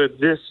Bills are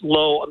this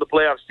low on the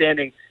playoff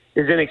standing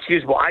is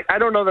inexcusable. I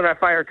don't know that I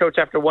fire a coach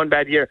after one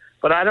bad year,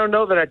 but I don't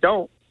know that I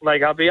don't.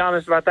 Like, I'll be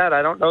honest about that.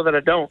 I don't know that I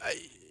don't.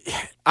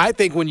 I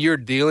think when you're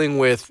dealing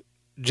with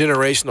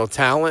generational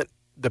talent,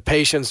 the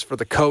patience for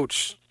the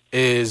coach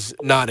is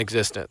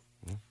non-existent.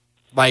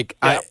 Like,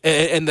 yeah.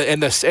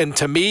 And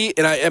to me,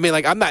 and I mean,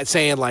 like, I'm not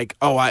saying like,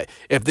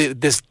 if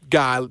this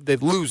guy they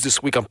lose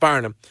this week, I'm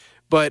firing him.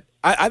 But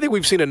I think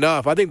we've seen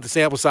enough. I think the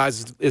sample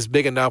size is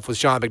big enough with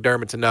Sean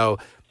McDermott to know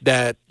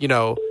that,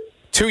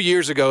 2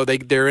 years ago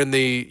they're in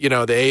the the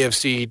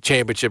AFC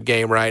Championship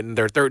game, right, and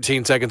they're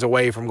 13 seconds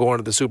away from going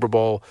to the Super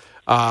Bowl.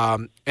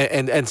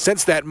 And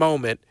since that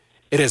moment,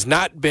 it has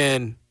not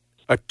been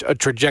a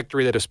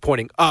trajectory that is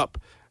pointing up.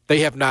 They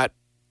have not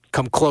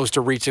come close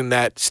to reaching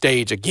that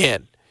stage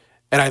again.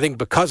 And I think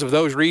because of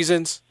those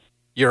reasons,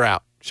 you're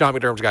out. Sean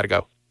McDermott's got to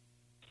go.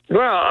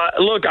 Well,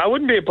 look, I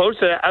wouldn't be opposed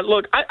to that.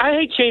 Look, I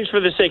hate change for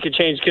the sake of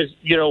change because,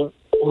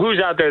 who's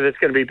out there that's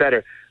going to be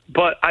better?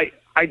 But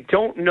I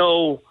don't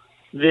know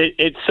that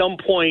at some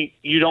point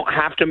you don't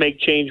have to make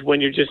change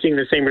when you're just seeing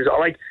the same result.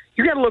 Like,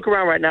 you got to look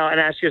around right now and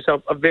ask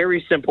yourself a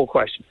very simple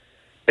question.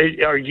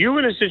 Are you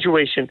in a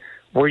situation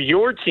where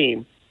your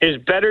team is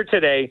better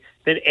today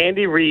than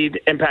Andy Reid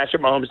and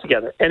Patrick Mahomes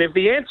together? And if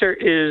the answer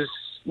is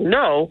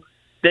no,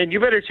 then you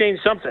better change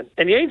something.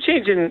 And you ain't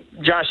changing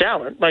Josh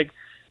Allen. Like,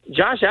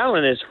 Josh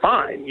Allen is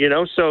fine,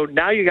 So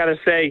now you got to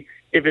say,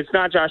 if it's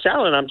not Josh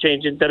Allen I'm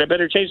changing, then I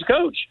better change the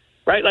coach,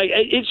 right? Like,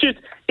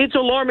 it's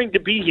alarming to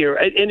be here.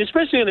 And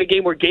especially in a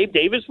game where Gabe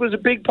Davis was a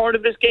big part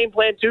of this game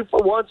plan too for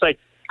once. Like,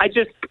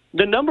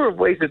 the number of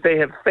ways that they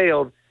have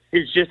failed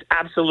is just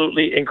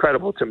absolutely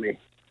incredible to me.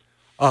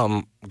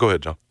 Go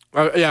ahead, John.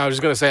 Yeah, I was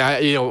just going to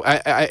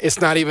say, it's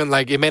not even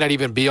like, it may not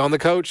even be on the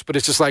coach, but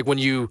it's just like when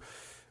you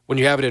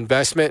have an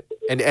investment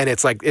and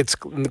it's like it's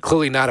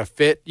clearly not a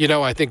fit,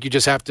 I think you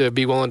just have to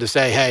be willing to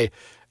say, hey,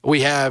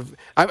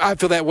 I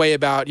feel that way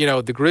about,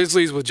 the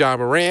Grizzlies with John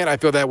Morant. I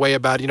feel that way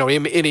about, any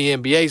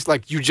NBAs.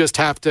 Like, you just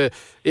have to,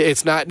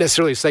 it's not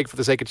necessarily for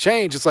the sake of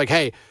change. It's like,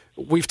 hey,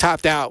 we've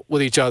topped out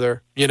with each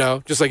other,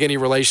 just like any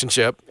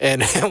relationship.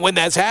 And when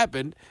that's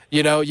happened,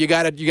 you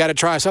gotta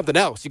try something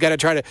else. You gotta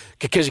try to,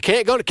 because you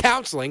can't go to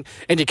counseling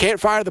and you can't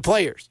fire the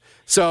players.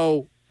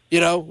 So,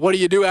 what do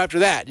you do after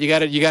that? You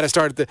gotta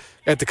start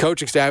at the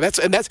coaching staff.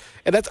 That's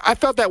I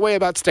felt that way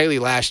about Staley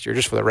last year,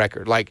 just for the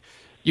record. Like,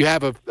 you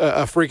have a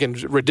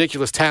freaking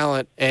ridiculous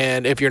talent,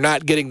 and if you're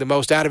not getting the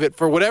most out of it,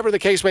 for whatever the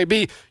case may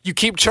be, you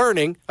keep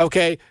churning,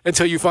 okay,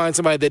 until you find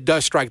somebody that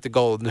does strike the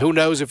gold. And who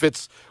knows if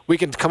we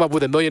can come up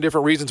with a million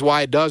different reasons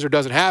why it does or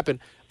doesn't happen,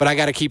 but I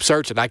got to keep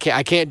searching. I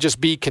can't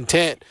just be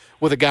content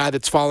with a guy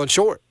that's fallen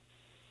short.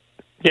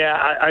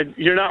 Yeah,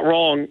 you're not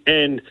wrong,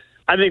 and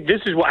I think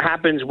this is what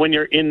happens when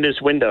you're in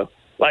this window.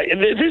 Like,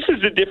 and this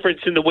is the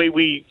difference in the way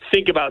we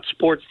think about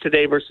sports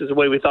today versus the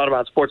way we thought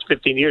about sports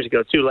 15 years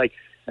ago, too. Like,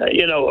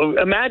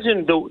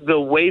 imagine the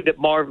way that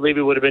Marv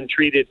Levy would have been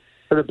treated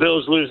for the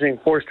Bills losing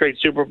 4 straight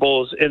Super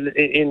Bowls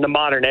in the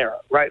modern era,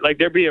 right? Like,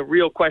 there'd be a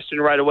real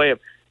question right away of,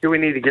 do we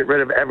need to get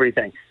rid of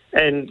everything?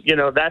 And,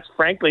 that's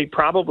frankly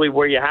probably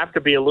where you have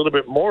to be a little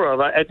bit more of.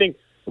 I think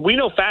we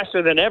know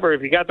faster than ever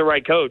if you got the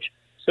right coach.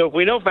 So if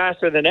we know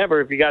faster than ever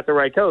if you got the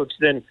right coach,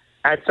 then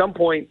at some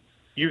point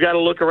you got to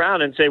look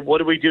around and say, what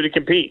do we do to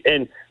compete?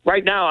 And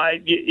right now,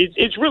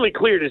 it's really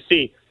clear to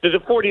see that the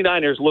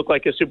 49ers look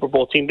like a Super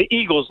Bowl team. The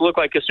Eagles look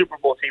like a Super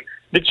Bowl team.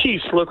 The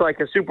Chiefs look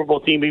like a Super Bowl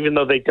team, even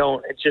though they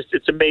don't.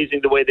 It's amazing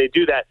the way they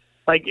do that.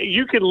 Like,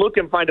 you can look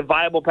and find a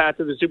viable path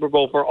to the Super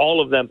Bowl for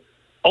all of them.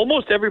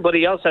 Almost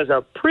everybody else has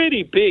a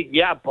pretty big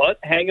but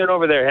hanging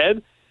over their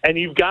head, and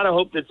you've got to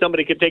hope that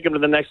somebody can take them to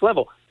the next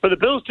level. For the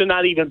Bills to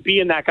not even be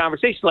in that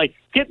conversation, like,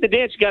 get in the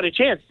dance, you got a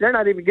chance. They're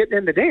not even getting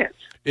in the dance.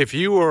 If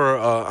you were,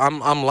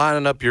 I'm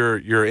lining up your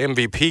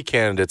MVP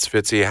candidates,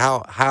 Fitzy.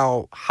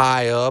 How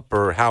high up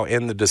or how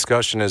in the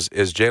discussion is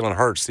Jalen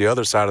Hurts, the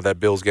other side of that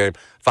Bills game?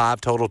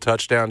 5 total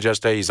touchdowns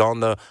yesterday. He's on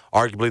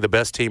arguably the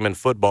best team in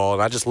football.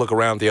 And I just look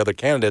around the other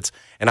candidates,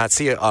 and I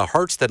see a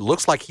Hurts that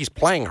looks like he's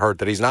playing hurt,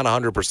 that he's not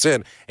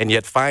 100%, and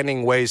yet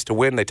finding ways to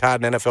win. They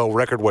tied an NFL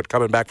record,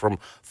 coming back from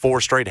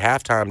 4 straight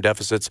halftime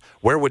deficits.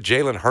 Where would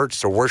Jalen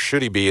Hurts, or where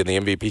should he be in the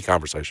MVP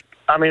conversation?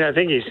 I mean, I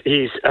think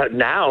he's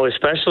now,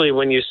 especially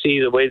when you see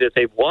the way that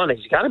they've won,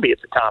 he's got to be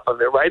at the top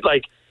of it, right?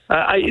 Like,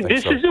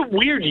 this is a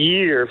weird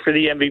year for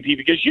the MVP,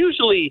 because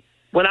usually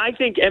when I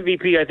think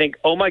MVP, I think,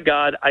 oh my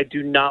God, I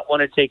do not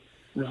want to take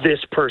this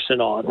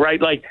person on,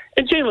 right? Like,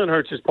 and Jalen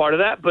Hurts is part of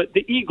that, but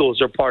the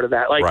Eagles are part of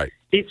that. Like, right.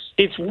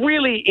 It's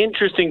really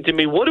interesting to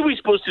me. What are we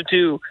supposed to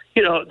do?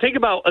 Think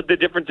about the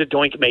difference that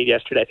Doink made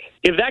yesterday.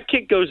 If that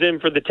kick goes in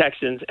for the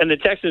Texans, and the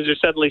Texans are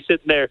suddenly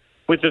sitting there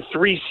with the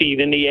 3 seed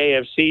in the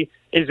AFC,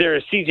 is there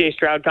a C.J.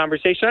 Stroud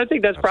conversation? I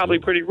think that's probably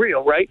pretty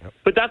real, right? Yep.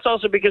 But that's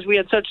also because we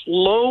had such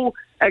low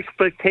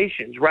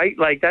expectations, right?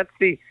 Like, that's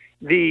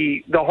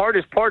the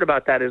hardest part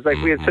about that is, like,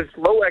 we had such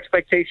low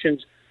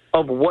expectations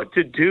of what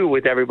to do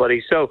with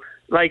everybody. So,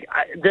 like,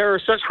 there are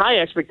such high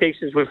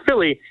expectations with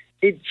Philly.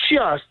 It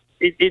just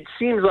it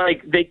seems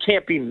like they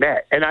can't be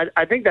met. And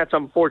I think that's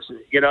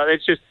unfortunate.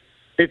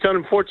 It's an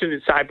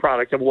unfortunate side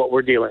product of what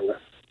we're dealing with.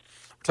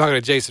 Talking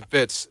to Jason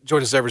Fitz.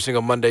 Join us every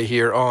single Monday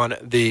here on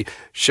the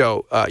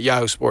show,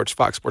 Yahoo Sports,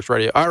 Fox Sports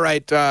Radio. All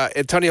right,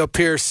 Antonio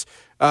Pierce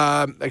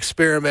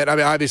experiment. I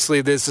mean,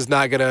 obviously this is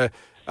not going to,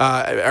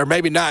 or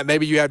maybe not.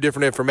 Maybe you have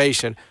different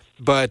information.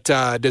 But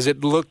does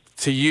it look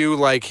to you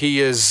like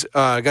he is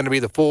going to be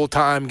the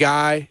full-time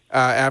guy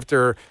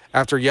after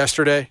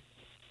yesterday?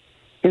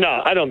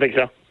 No, I don't think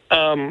so.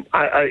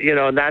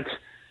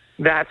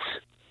 That's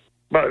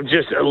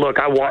just look.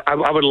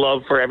 I would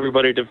love for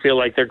everybody to feel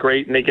like they're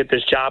great and they get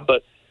this job,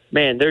 but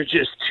man, there's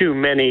just too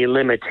many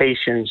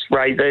limitations,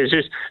 right? This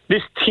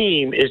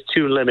team is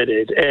too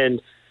limited,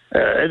 and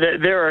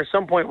there are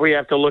some point where you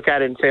have to look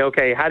at it and say,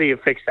 okay, how do you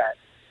fix that?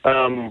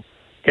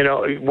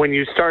 When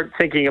you start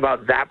thinking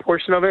about that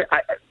portion of it,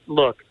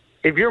 look,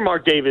 if you're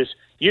Mark Davis,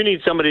 you need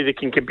somebody that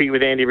can compete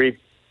with Andy Reid,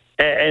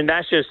 and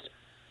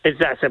it's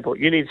that simple.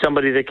 You need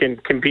somebody that can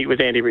compete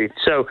with Andy Reid.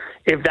 So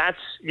if that's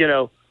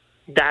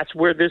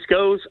where this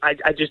goes,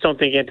 I just don't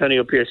think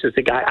Antonio Pierce is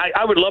the guy.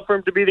 I would love for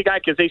him to be the guy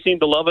because they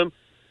seem to love him,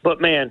 but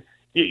man,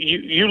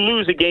 you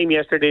lose a game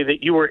yesterday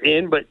that you were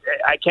in, but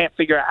I can't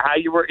figure out how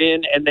you were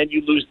in, and then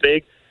you lose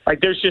big.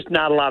 Like, there's just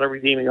not a lot of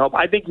redeeming hope.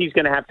 I think he's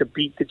going to have to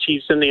beat the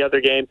Chiefs in the other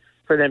game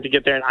for them to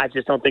get there, and I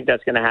just don't think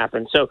that's going to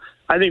happen. So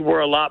I think we're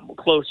a lot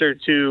closer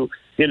to,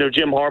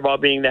 Jim Harbaugh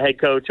being the head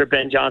coach or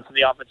Ben Johnson,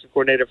 the offensive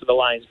coordinator for the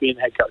Lions, being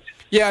the head coach.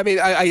 Yeah, I mean,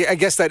 I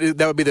guess that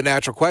would be the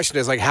natural question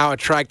is, like, how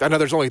attractive – I know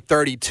there's only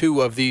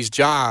 32 of these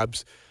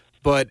jobs,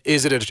 but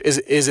is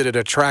it an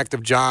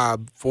attractive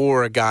job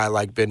for a guy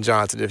like Ben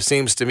Johnson? It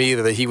seems to me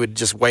that he would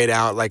just wait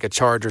out like a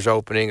Chargers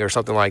opening or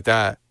something like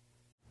that.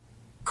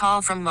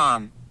 Call from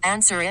mom.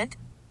 Answer it.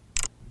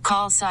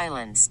 Call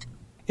silenced.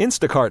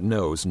 Instacart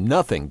knows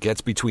nothing gets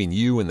between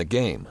you and the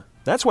game.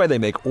 That's why they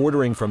make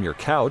ordering from your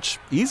couch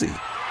easy.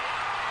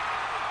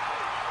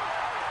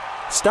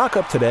 Stock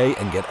up today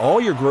and get all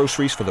your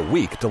groceries for the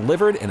week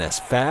delivered in as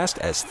fast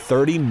as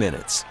 30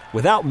 minutes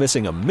without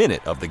missing a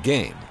minute of the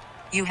game.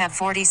 You have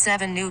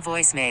 47 new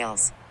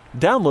voicemails.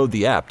 Download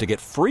the app to get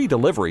free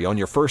delivery on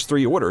your first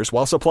 3 orders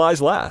while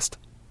supplies last.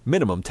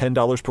 Minimum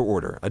 $10 per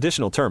order.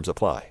 Additional terms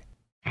apply.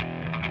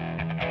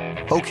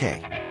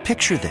 Okay,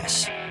 picture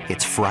this.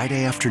 It's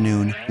Friday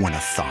afternoon when a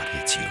thought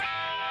hits you.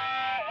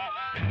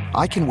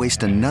 I can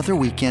waste another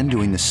weekend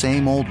doing the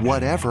same old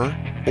whatever,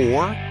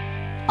 or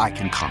I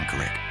can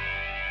conquer it.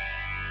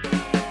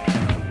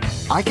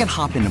 I can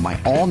hop into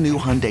my all-new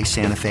Hyundai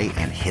Santa Fe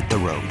and hit the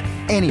road.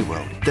 Any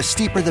road. The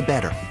steeper, the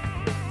better.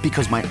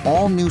 Because my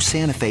all-new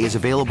Santa Fe is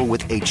available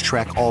with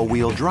H-Track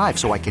all-wheel drive,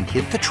 so I can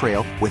hit the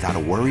trail without a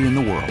worry in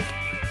the world.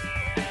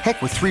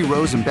 Heck, with 3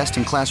 rows and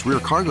best-in-class rear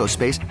cargo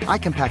space, I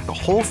can pack the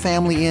whole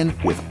family in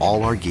with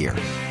all our gear.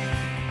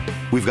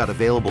 We've got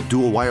available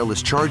dual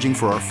wireless charging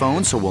for our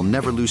phones, so we'll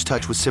never lose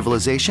touch with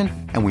civilization,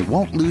 and we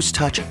won't lose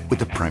touch with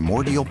the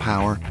primordial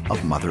power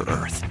of Mother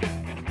Earth.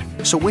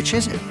 So which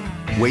is it?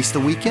 Waste the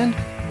weekend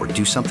or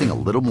do something a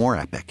little more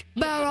epic?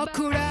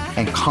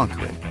 And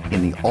conquer it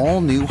in the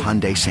all-new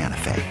Hyundai Santa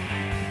Fe.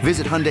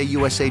 Visit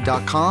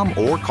HyundaiUSA.com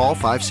or call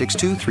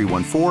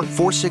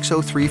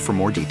 562-314-4603 for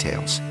more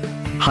details.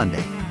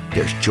 Hyundai,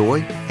 there's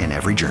joy in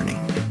every journey.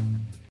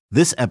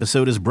 This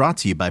episode is brought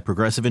to you by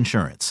Progressive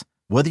Insurance.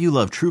 Whether you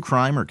love true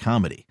crime or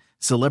comedy,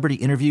 celebrity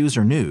interviews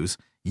or news,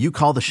 you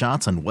call the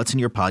shots on what's in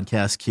your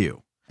podcast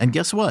queue. And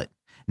guess what?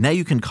 Now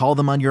you can call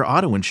them on your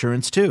auto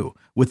insurance too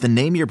with the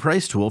Name Your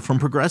Price tool from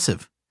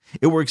Progressive.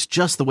 It works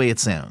just the way it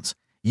sounds.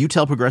 You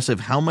tell Progressive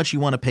how much you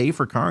want to pay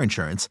for car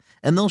insurance,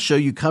 and they'll show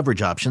you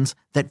coverage options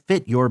that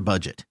fit your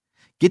budget.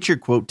 Get your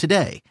quote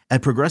today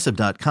at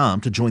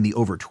Progressive.com to join the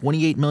over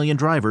 28 million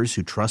drivers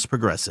who trust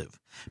Progressive.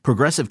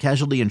 Progressive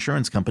Casualty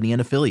Insurance Company and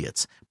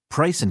Affiliates.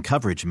 Price and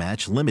coverage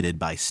match limited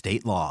by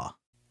state law.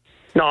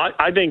 No,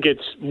 I think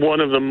it's one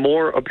of the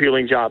more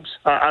appealing jobs.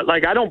 I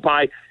don't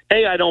buy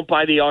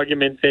the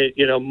argument that,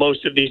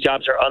 most of these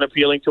jobs are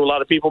unappealing to a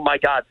lot of people. My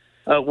God,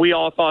 we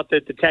all thought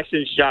that the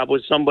Texans job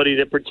was somebody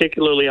that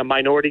particularly a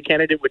minority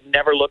candidate would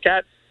never look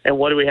at. And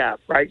what do we have,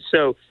 right?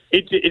 So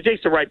it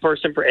takes the right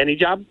person for any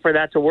job for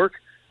that to work.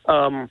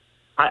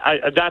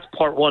 That's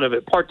part one of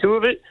it. Part two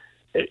of it,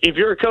 if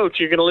you're a coach,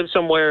 you're going to live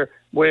somewhere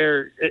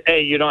where,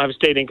 A, you don't have a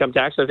state income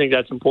tax. I think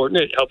that's important.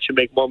 It helps you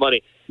make more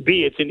money.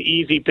 B, it's an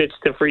easy pitch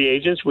to free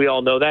agents. We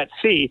all know that.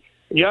 C,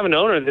 you have an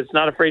owner that's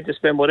not afraid to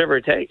spend whatever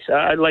it takes.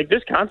 I like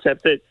this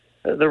concept that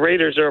the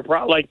Raiders are a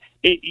problem.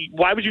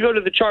 Why would you go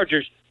to the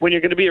Chargers when you're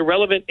going to be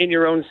irrelevant in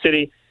your own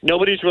city?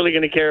 Nobody's really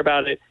going to care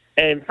about it.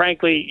 And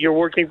frankly, you're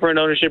working for an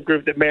ownership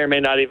group that may or may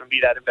not even be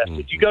that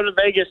invested. You go to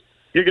Vegas,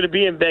 you're going to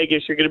be in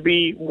Vegas. You're going to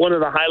be one of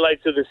the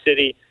highlights of the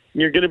city.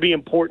 You're going to be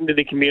important to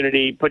the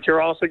community, but you're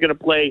also going to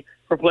play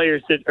for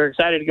players that are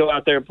excited to go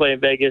out there and play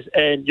in Vegas,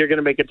 and you're going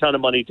to make a ton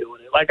of money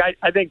doing it.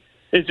 I think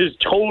this is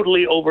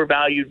totally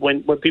overvalued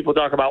when people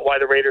talk about why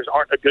the Raiders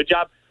aren't a good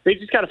job. They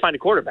just got to find a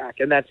quarterback,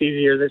 and that's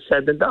easier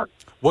said than done.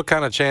 What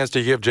kind of chance do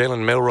you give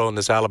Jalen Milroe and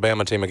this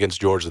Alabama team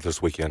against Georgia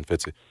this weekend,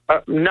 Fitzy?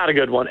 Not a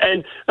good one.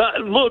 And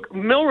look,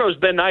 Milroe's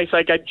been nice.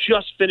 Like, I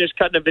just finished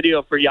cutting a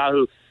video for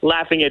Yahoo,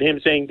 laughing at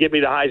him saying, "Give me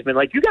the Heisman."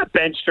 Like, you got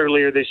benched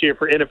earlier this year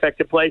for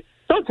ineffective play.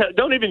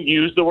 Don't even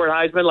use the word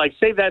Heisman. Like,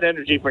 save that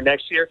energy for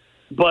next year.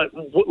 But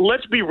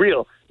let's be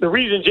real. The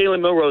reason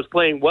Jalen Milroe is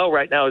playing well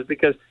right now is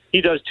because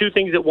he does two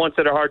things at once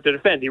that are hard to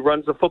defend. He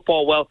runs the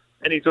football well,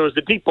 and he throws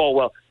the deep ball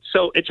well.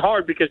 So it's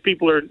hard because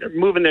people are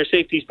moving their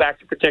safeties back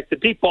to protect the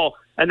deep ball,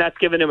 and that's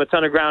giving him a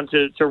ton of ground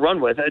to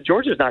run with.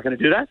 Georgia's not going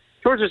to do that.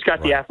 Georgia's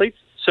got the athletes.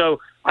 So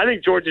I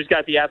think Georgia's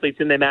got the athletes,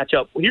 and they match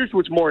up. Here's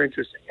what's more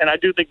interesting, and I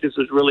do think this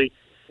is really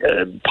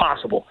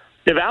possible.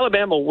 If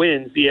Alabama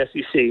wins the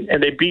SEC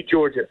and they beat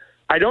Georgia,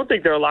 I don't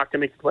think they're locked to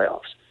make the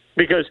playoffs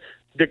because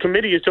the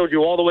committee has told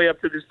you all the way up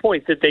to this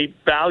point that they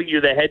value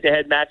the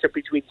head-to-head matchup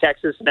between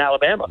Texas and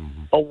Alabama.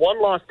 Mm-hmm. A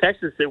one-loss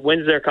Texas that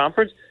wins their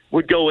conference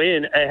would go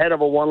in ahead of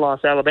a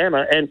one-loss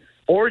Alabama, and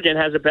Oregon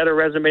has a better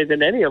resume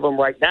than any of them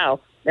right now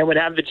and would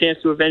have the chance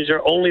to avenge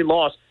their only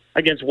loss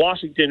against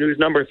Washington, who's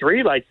number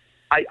 3. Like,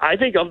 I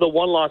think of the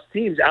one-loss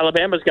teams,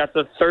 Alabama's got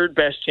the third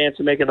best chance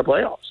of making the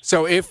playoffs.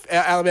 So if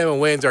Alabama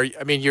wins,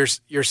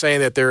 you're saying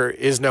that there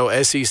is no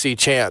SEC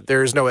chant,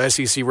 there is no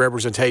SEC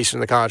representation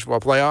in the college football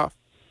playoff?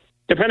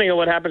 Depending on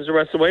what happens the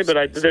rest of the way,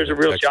 but there's a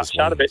real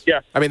shot of it. Yeah,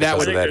 I mean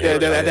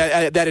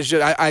that is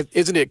just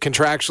isn't it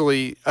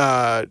contractually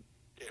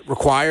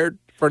required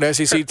for an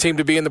SEC team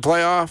to be in the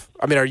playoff?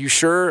 I mean, are you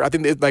sure? I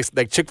think it's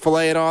like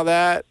Chick-fil-A and all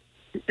that.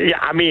 Yeah,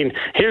 I mean,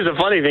 here's the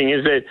funny thing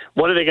is that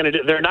what are they going to do?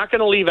 They're not going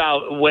to leave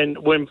out when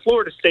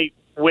Florida State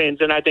wins,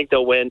 and I think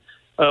they'll win.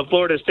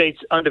 Florida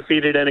State's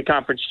undefeated and a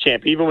conference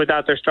champ. Even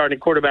without their starting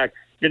quarterback,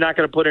 you're not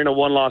going to put in a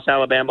one-loss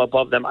Alabama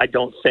above them, I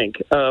don't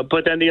think.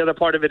 But then the other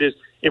part of it is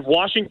if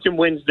Washington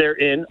wins, they're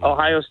in.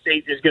 Ohio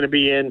State is going to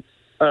be in,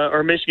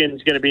 or Michigan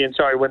is going to be in,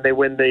 when they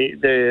win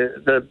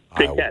the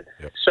Big Ten.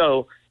 Yep.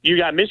 So you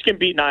got Michigan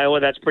beating Iowa.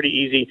 That's pretty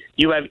easy.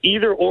 You have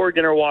either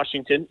Oregon or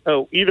Washington.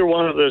 Oh, either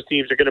one of those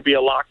teams are going to be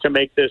a lock to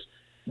make this.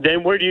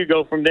 Then where do you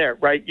go from there,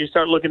 right? You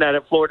start looking at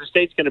it. Florida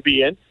State's going to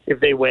be in if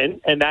they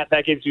win, and that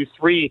gives you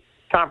 3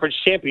 conference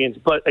champions.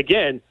 But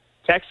again,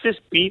 Texas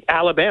beat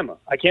Alabama.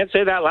 I can't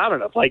say that loud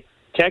enough. Like,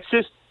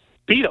 Texas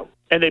beat them,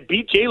 and they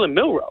beat Jalen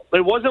Milroe.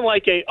 It wasn't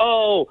like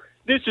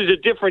this is a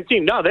different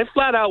team. No, they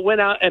flat out went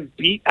out and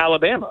beat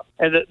Alabama,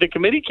 and the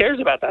committee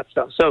cares about that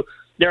stuff. So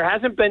there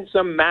hasn't been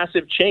some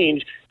massive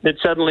change that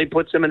suddenly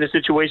puts them in a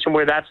situation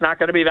where that's not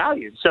going to be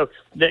valued. So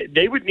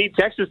they would need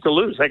Texas to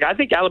lose. Like, I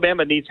think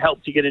Alabama needs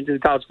help to get into the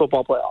college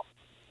football playoff.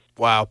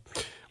 Wow.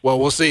 Well,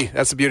 we'll see.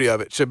 That's the beauty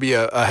of it. Should be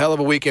a hell of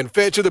a weekend.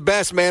 Fitz, you're the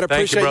best, man.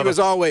 Appreciate you as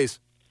always.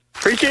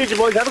 Appreciate you,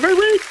 boys. Have a great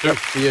week. Yep.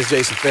 He is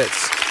Jason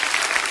Fitz.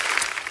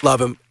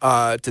 Love him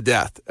to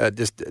death.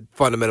 Just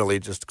fundamentally,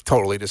 just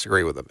totally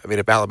disagree with him. I mean,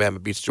 if Alabama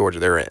beats Georgia,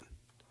 they're in.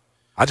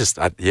 I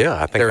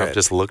think I've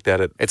just looked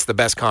at it. It's the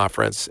best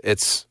conference.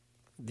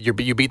 You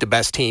beat the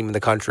best team in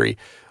the country.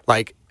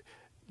 Like,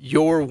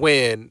 your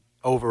win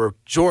over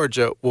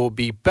Georgia will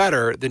be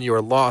better than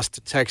your loss to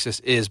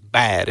Texas is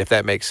bad, if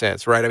that makes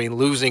sense, right? I mean,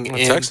 losing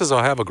in Texas will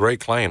have a great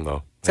claim,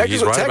 though.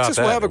 Texas will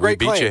have a great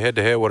claim. We beat you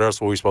head-to-head. What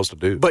else were we supposed to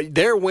do? But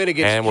their win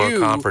against and we're a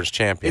conference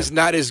champion. Is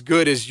not as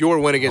good as your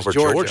win against over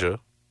Georgia.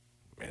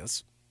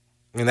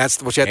 I mean,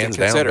 that's what you have to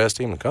consider. Hands down, best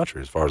team in the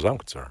country, as far as I'm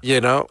concerned.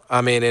 You know,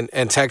 I mean,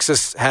 and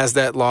Texas has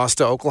that loss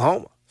to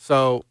Oklahoma.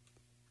 So,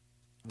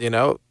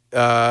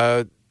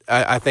 I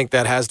think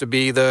that has to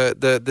be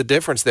the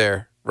difference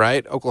there,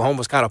 right?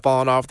 Oklahoma's kind of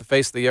fallen off the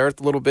face of the earth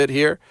a little bit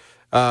here.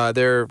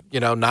 They're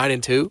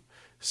 9-2,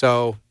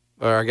 so,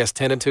 or I guess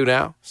 10-2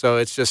 now. So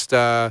it's just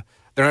they're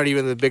not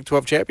even in the Big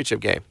 12 championship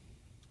game.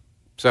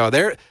 So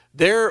their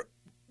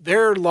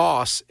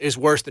loss is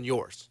worse than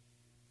yours,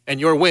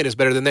 and your win is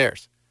better than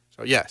theirs.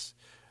 So yes,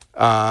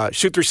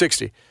 Shoot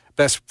 360,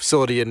 best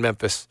facility in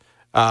Memphis.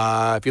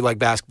 If you like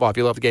basketball, if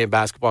you love the game of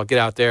basketball, get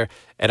out there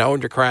and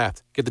own your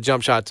craft. Get the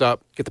jump shots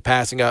up, get the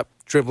passing up,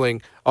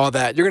 dribbling, all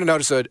that. You're going to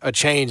notice a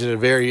change and a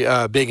very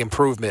big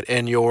improvement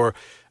in your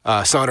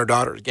son or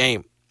daughter's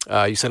game.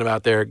 You send them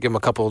out there, give them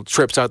a couple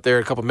trips out there,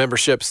 a couple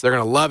memberships. They're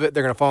going to love it.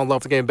 They're going to fall in love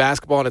with the game of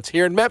basketball, and it's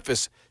here in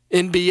Memphis.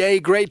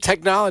 NBA, great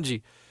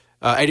technology.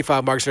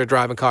 85 Market Center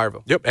Drive in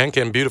Carville. Yep, and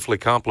can beautifully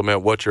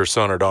complement what your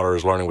son or daughter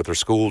is learning with their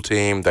school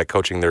team, that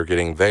coaching they're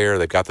getting there.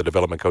 They've got the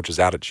development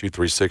coaches out at Shoot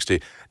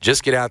 360.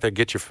 Just get out there,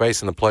 get your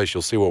face in the place.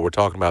 You'll see what we're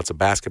talking about. It's a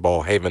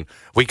basketball haven.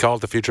 We call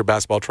it the future of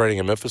basketball training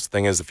in Memphis. The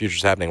thing is, the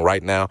future's happening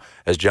right now.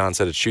 As John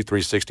said, at Shoot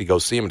 360. Go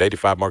see them at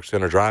 85 Market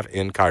Center Drive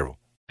in Carville.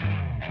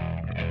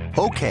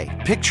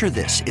 Okay, picture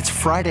this. It's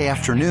Friday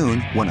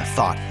afternoon when a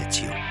thought hits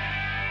you.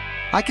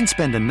 I can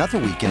spend another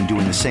weekend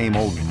doing the same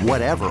old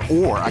whatever,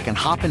 or I can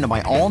hop into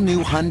my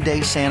all-new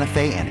Hyundai Santa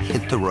Fe and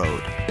hit the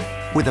road.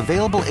 With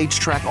available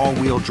H-Track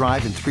all-wheel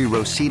drive and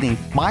 3-row seating,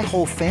 my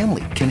whole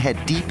family can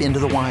head deep into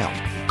the wild.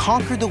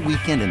 Conquer the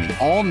weekend in the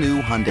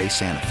all-new Hyundai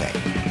Santa Fe.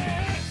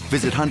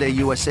 Visit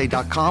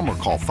HyundaiUSA.com or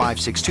call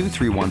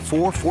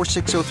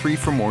 562-314-4603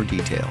 for more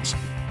details.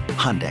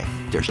 Hyundai,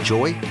 there's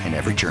joy in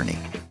every journey.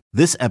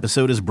 This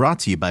episode is brought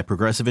to you by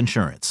Progressive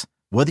Insurance.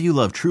 Whether you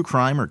love true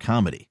crime or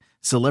comedy,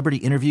 celebrity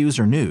interviews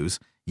or news,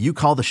 you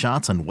call the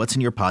shots on what's in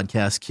your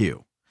podcast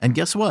queue. And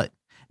guess what?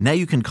 Now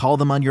you can call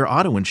them on your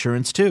auto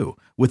insurance too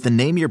with the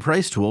Name Your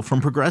Price tool from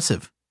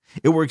Progressive.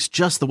 It works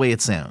just the way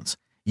it sounds.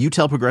 You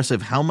tell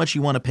Progressive how much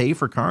you want to pay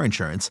for car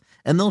insurance,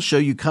 and they'll show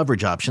you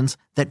coverage options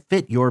that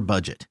fit your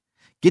budget.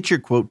 Get your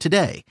quote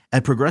today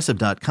at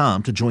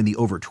Progressive.com to join the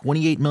over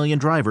 28 million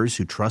drivers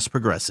who trust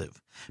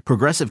Progressive.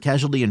 Progressive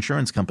Casualty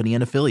Insurance Company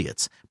and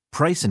Affiliates.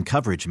 Price and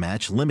coverage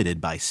match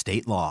limited by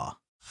state law.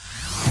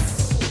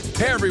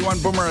 Hey everyone,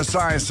 Boomer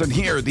Esiason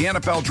here. The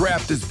NFL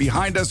Draft is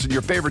behind us and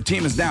your favorite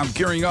team is now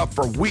gearing up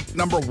for week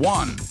number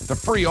 1. The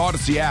free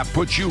Odyssey app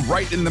puts you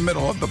right in the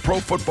middle of the pro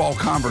football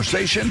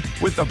conversation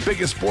with the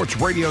biggest sports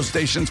radio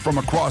stations from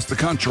across the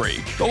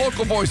country. The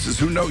local voices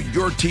who know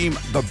your team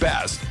the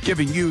best,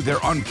 giving you their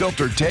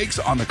unfiltered takes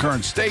on the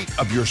current state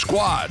of your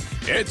squad.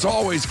 It's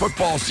always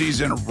football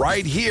season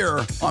right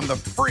here on the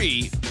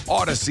free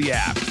Odyssey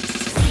app.